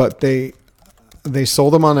 but they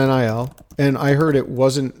sold them on NIL, and I heard it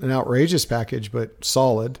wasn't an outrageous package, but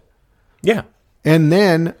solid. Yeah. And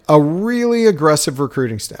then a really aggressive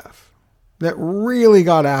recruiting staff that really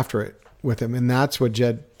got after it with him, and that's what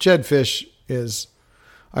Jed Fish is.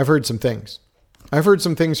 I've heard some things. I've heard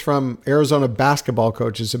some things from Arizona basketball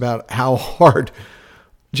coaches about how hard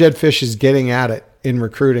Jed Fish is getting at it in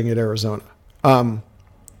recruiting at Arizona.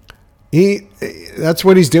 That's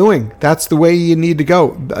what he's doing. That's the way you need to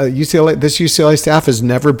go. This UCLA staff has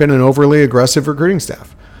never been an overly aggressive recruiting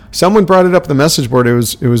staff. Someone brought it up on the message board. It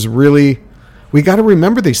was really, we got to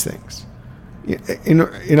remember these things.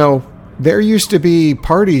 There used to be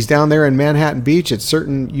parties down there in Manhattan Beach at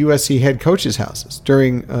certain USC head coaches' houses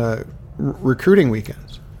during recruiting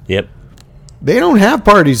weekends. Yep. They don't have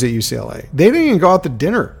parties at UCLA. They didn't even go out to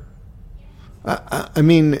dinner.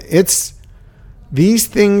 It's these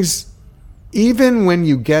things. Even when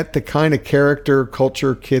you get the kind of character,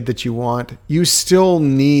 culture kid that you want, you still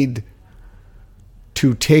need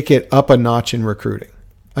to take it up a notch in recruiting.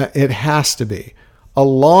 It has to be,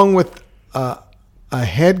 along with a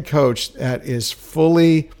head coach that is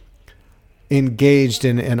fully engaged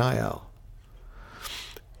in NIL.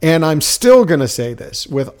 And I'm still going to say this,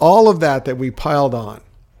 with all of that we piled on,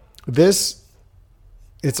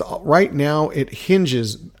 right now it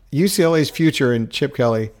hinges, UCLA's future and Chip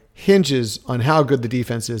Kelly hinges on how good the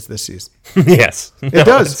defense is this season. Yes. It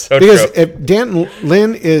does. So because true. If Dan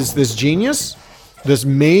Lynn is this genius, this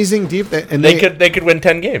amazing defense, and they could win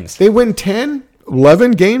 10 games. They win 10,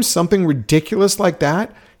 11 games, something ridiculous like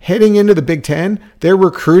that. Heading into the Big Ten, their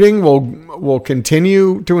recruiting will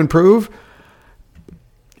continue to improve.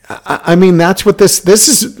 That's what this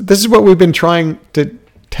is what we've been trying to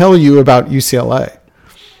tell you about UCLA.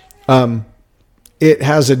 It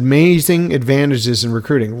has amazing advantages in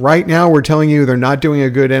recruiting. Right now, we're telling you they're not doing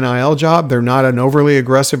a good NIL job. They're not an overly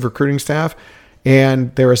aggressive recruiting staff,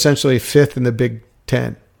 and they're essentially fifth in the Big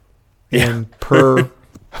Ten in per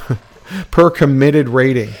committed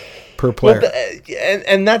rating per player. Well,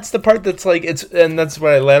 and that's the part that's like and that's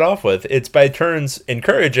what I led off with. It's by turns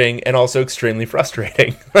encouraging and also extremely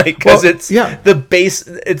frustrating. The base.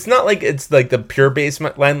 It's not like it's like the pure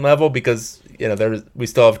baseline level because we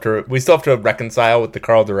still have to reconcile with the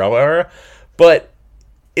Carl Durrell era, but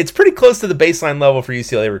it's pretty close to the baseline level for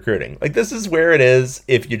UCLA recruiting. Like, this is where it is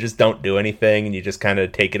if you just don't do anything and you just kind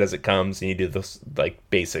of take it as it comes and you do those like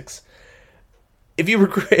basics. If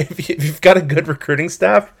you've got a good recruiting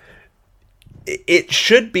staff, it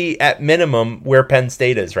should be at minimum where Penn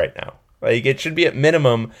State is right now. Like, it should be at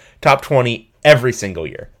minimum top 20 every single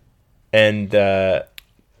year. And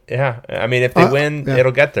if they win,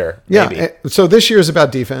 it'll get there. Maybe. Yeah. So this year is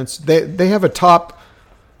about defense. They have a top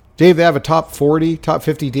 40, top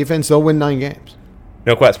 50 defense. They'll win 9 games.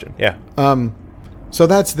 No question. Yeah. So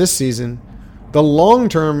that's this season. The long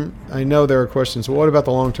term, I know there are questions. Well, what about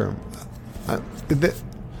the long term?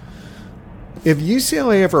 If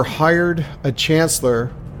UCLA ever hired a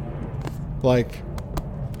chancellor like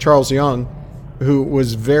Charles Young, who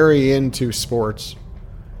was very into sports,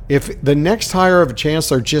 if the next hire of a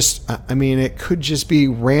chancellor it could just be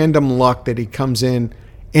random luck that he comes in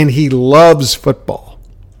and he loves football.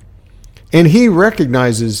 And he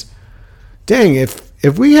recognizes, dang,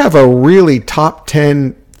 if we have a really top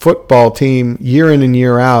 10 football team year in and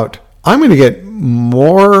year out, I'm going to get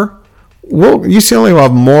more. UCLA will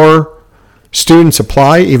have more students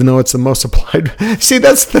apply, even though it's the most applied. See,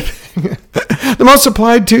 that's the thing. The most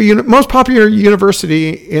applied to most popular university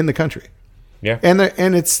in the country. Yeah. And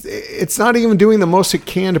it's not even doing the most it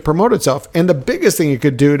can to promote itself. And the biggest thing it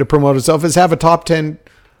could do to promote itself is have a top 10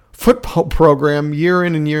 football program year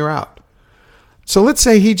in and year out. So let's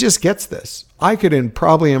say he just gets this. I could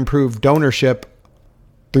probably improve donorship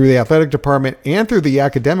through the athletic department and through the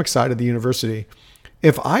academic side of the university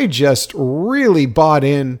if I just really bought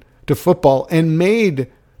in to football and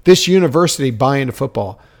made this university buy into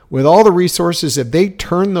football with all the resources, if they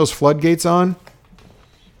turn those floodgates on,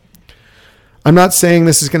 I'm not saying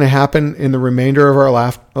this is going to happen in the remainder of our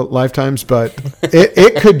lifetimes, but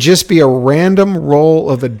it could just be a random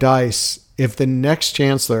roll of the dice if the next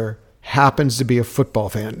chancellor happens to be a football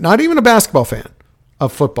fan, not even a basketball fan, a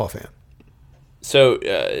football fan. So,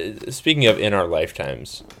 speaking of in our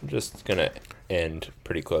lifetimes, I'm just going to end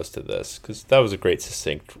pretty close to this because that was a great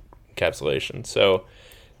succinct encapsulation. So,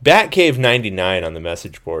 Batcave99 on the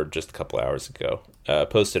message board just a couple hours ago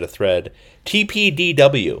posted a thread.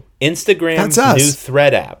 TPDW, Instagram's new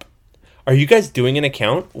thread app. Are you guys doing an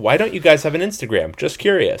account? Why don't you guys have an Instagram? Just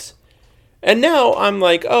curious. And now I'm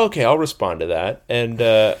like, oh, okay, I'll respond to that. And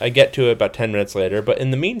I get to it about 10 minutes later. But in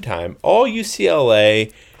the meantime, all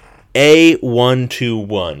UCLA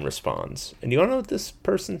A121 responds. And you want to know what this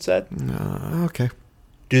person said? Okay.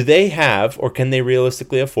 Do they have, or can they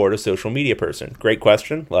realistically afford a social media person? Great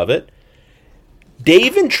question. Love it.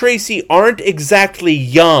 Dave and Tracy aren't exactly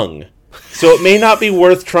young, so it may not be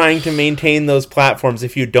worth trying to maintain those platforms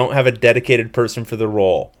if you don't have a dedicated person for the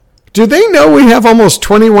role. Do they know we have almost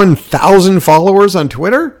 21,000 followers on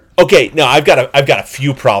Twitter? Okay, no, I've got a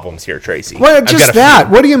few problems here, Tracy. Well, just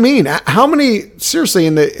that. What do you mean? How many? Seriously,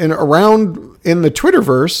 in the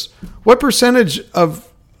Twitterverse, what percentage of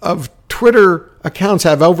Twitter accounts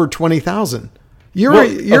have over 20,000?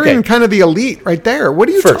 You're in kind of the elite right there. What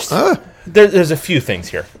do you first? There's a few things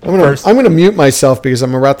here. I'm going to mute myself because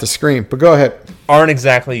I'm about to scream. But go ahead. Aren't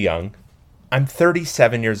exactly young. I'm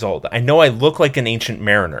 37 years old. I know I look like an ancient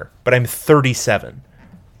mariner, but I'm 37.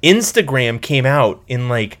 Instagram came out in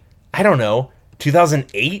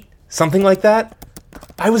 2008, something like that.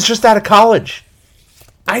 I was just out of college.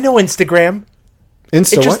 I know Instagram. It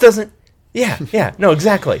just doesn't. Yeah. No,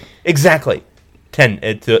 exactly.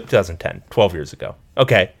 2010, 12 years ago.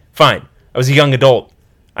 Okay, fine. I was a young adult.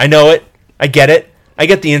 I know it. I get it. I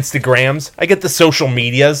get the Instagrams. I get the social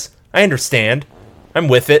medias. I understand. I'm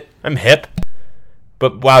with it. I'm hip.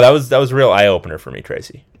 But wow, that was a real eye opener for me,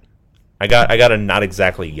 Tracy. I got a not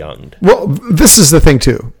exactly younged. Well, this is the thing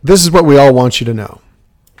too. This is what we all want you to know.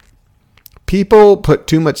 People put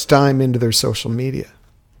too much time into their social media.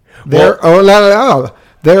 There are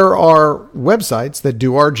websites that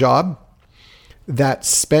do our job that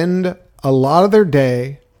spend a lot of their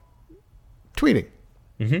day tweeting.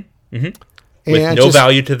 Mm-hmm. Mm-hmm. With no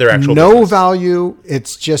value to their actual business. business. Value.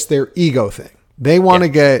 It's just their ego thing. They want to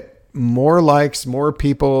get more likes, more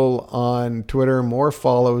people on Twitter, more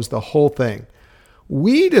follows, the whole thing.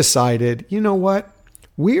 We decided, you know what?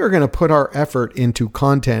 We are going to put our effort into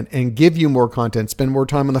content and give you more content, spend more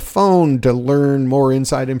time on the phone to learn more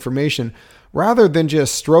inside information rather than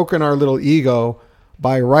just stroking our little ego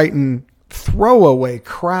by writing throwaway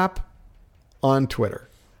crap on Twitter.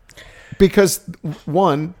 Because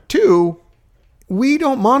two, we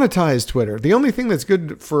don't monetize Twitter. The only thing that's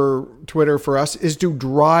good for Twitter for us is to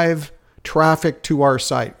drive traffic to our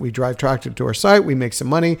site. We drive traffic to our site. We make some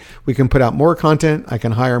money. We can put out more content. I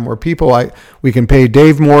can hire more people. We can pay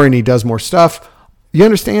Dave more and he does more stuff. You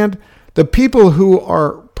understand? The people who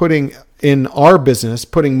are putting in our business,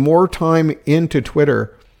 putting more time into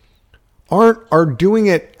Twitter are doing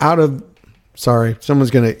it out of, sorry,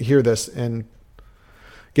 someone's going to hear this and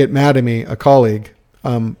get mad at me, a colleague.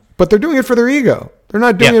 But they're doing it for their ego. They're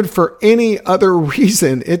not doing it for any other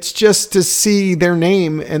reason. It's just to see their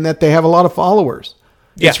name and that they have a lot of followers.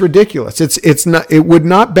 Yeah. It's ridiculous. It's not. It would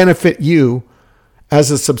not benefit you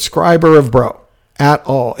as a subscriber of Bro at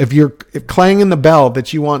all. If you're clanging the bell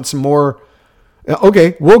that you want some more,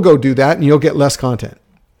 okay, we'll go do that, and you'll get less content.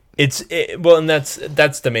 And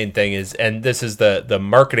that's the main thing is, and this is the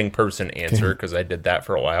marketing person answer because I did that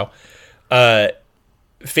for a while.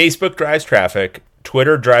 Facebook drives traffic.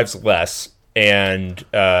 Twitter drives less, and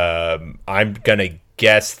I'm going to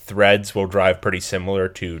guess Threads will drive pretty similar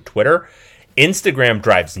to Twitter. Instagram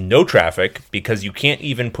drives no traffic because you can't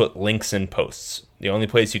even put links in posts. The only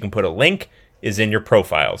place you can put a link is in your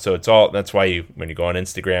profile. So that's why when you go on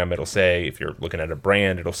Instagram, it'll say, if you're looking at a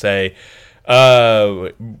brand, it'll say, blah,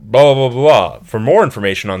 blah, blah. For more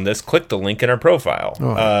information on this, click the link in our profile.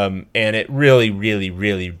 And it really, really,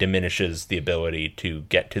 really diminishes the ability to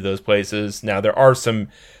get to those places. Now, there are some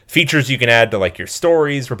features you can add to like your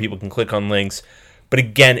stories where people can click on links. But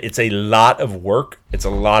again, it's a lot of work. It's a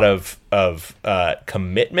lot of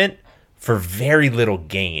commitment for very little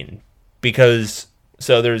gain. And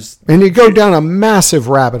you go down a massive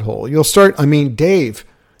rabbit hole. You'll start, Dave,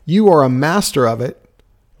 you are a master of it.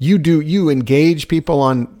 You engage people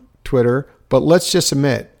on Twitter, but let's just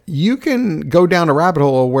admit, you can go down a rabbit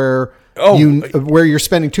hole where where you're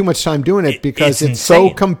spending too much time doing it because it's so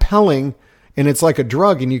compelling and it's like a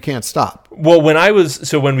drug and you can't stop. Well,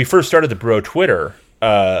 when we first started the Bro Twitter,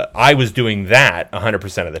 I was doing that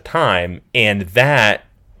 100% of the time. And that,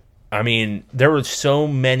 I mean, there were so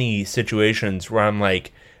many situations where I'm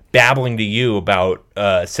like babbling to you about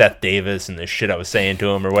Seth Davis and the shit I was saying to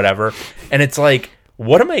him or whatever. And it's like,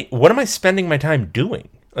 what am I spending my time doing?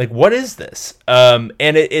 Like, what is this? And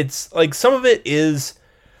it's like, some of it is,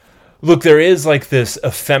 look, there is like this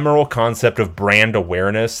ephemeral concept of brand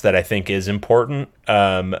awareness that I think is important.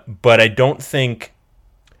 But I don't think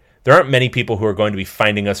there aren't many people who are going to be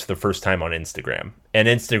finding us for the first time on Instagram. And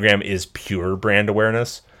Instagram is pure brand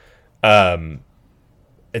awareness. And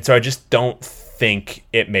so I just don't think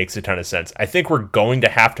it makes a ton of sense. I think we're going to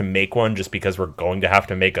have to make one just because we're going to have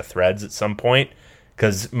to make a Threads at some point.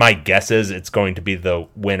 Because my guess is it's going to be the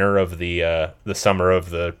winner of the summer of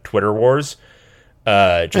the Twitter wars.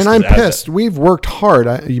 And I'm pissed. We've worked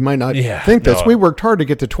hard. You might not think this. We worked hard to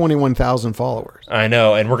get to 21,000 followers. I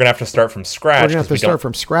know, and we're going to have to start from scratch. We're going to have to start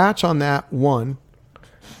from scratch on that, one.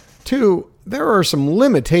 Two, there are some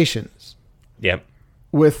limitations. Yep.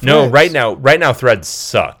 With Threads. Right now Threads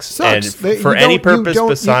sucks. And for any purpose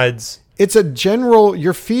besides... It's a general,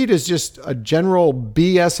 your feed is just a general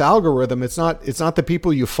BS algorithm. It's not the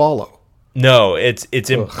people you follow. No, it's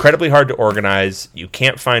incredibly hard to organize. You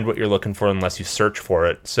can't find what you're looking for unless you search for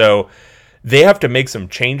it. So they have to make some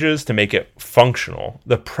changes to make it functional.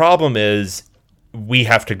 The problem is we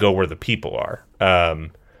have to go where the people are.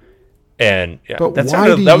 But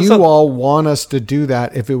why do you all want us to do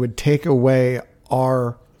that if it would take away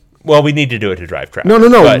our... Well, we need to do it to drive traffic.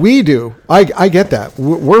 No, we do. I get that.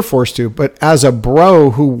 We're forced to. But as a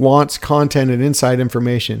bro who wants content and inside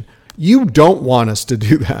information, you don't want us to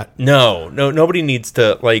do that. No, nobody needs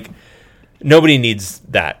to, like, nobody needs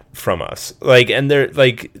that from us. Like, and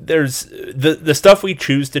there's the stuff we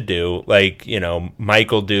choose to do, like, you know,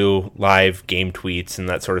 Mike will do live game tweets and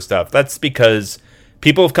that sort of stuff. That's because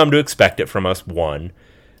people have come to expect it from us, one.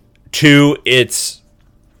 Two, it's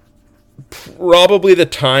probably the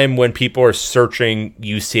time when people are searching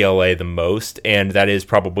UCLA the most, and that is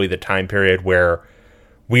probably the time period where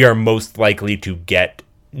we are most likely to get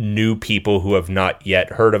new people who have not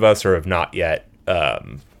yet heard of us or have not yet,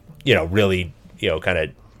 really, kind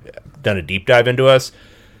of done a deep dive into us.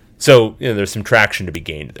 So, there's some traction to be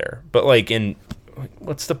gained there. But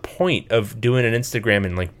what's the point of doing an Instagram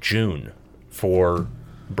in like June for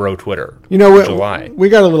Bro Twitter? July. We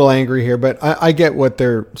got a little angry here, but I get what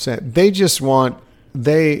they're saying. They just want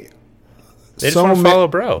to follow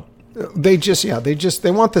Bro. They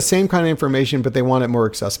want the same kind of information, but they want it more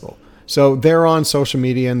accessible. So they're on social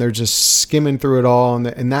media and they're just skimming through it all,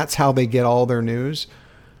 and that's how they get all their news.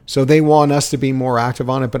 So they want us to be more active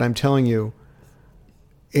on it, but I'm telling you,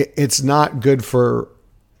 it's not good for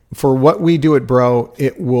what we do at Bro.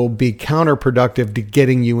 It will be counterproductive to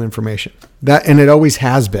getting you information. And it always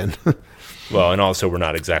has been. Well, and also we're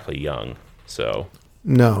not exactly young, so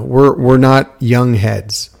no, we're not young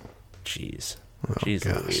heads. Jeez,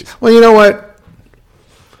 Louise. Well, you know what?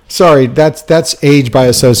 Sorry, that's age by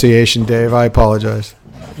association, Dave. I apologize.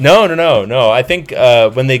 No. I think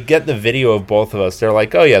when they get the video of both of us, they're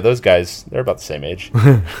like, "Oh yeah, those guys, they're about the same age."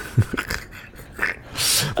 Well,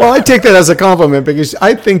 I take that as a compliment because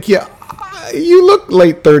I think you look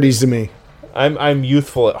late 30s to me. I'm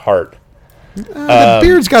youthful at heart. The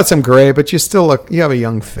beard's got some gray, but you have a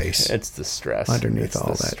young face. It's the stress underneath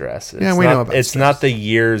all that stress. We know about it's stress. Not the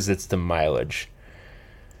years, it's the mileage.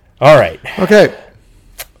 All right. Okay.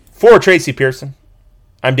 For Tracy Pearson,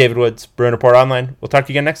 I'm David Woods, Bruin Report Online. We'll talk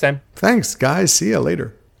to you again next time. Thanks, guys. See you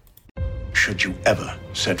later. Should you ever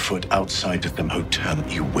set foot outside of them hotel,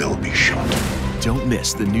 you will be shot. Don't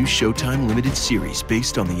miss the new Showtime limited series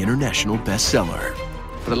based on the international bestseller.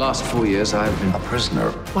 For the last 4 years, I've been a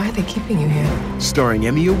prisoner. Why are they keeping you here? Starring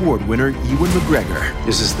Emmy Award winner Ewan McGregor.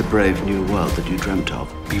 This is the brave new world that you dreamt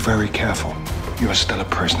of. Be very careful. You are still a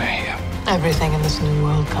prisoner here. Everything in this new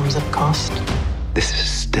world comes at cost. This is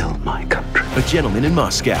still my country. A Gentleman in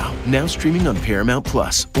Moscow, now streaming on Paramount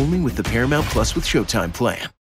Plus, only with the Paramount Plus with Showtime plan.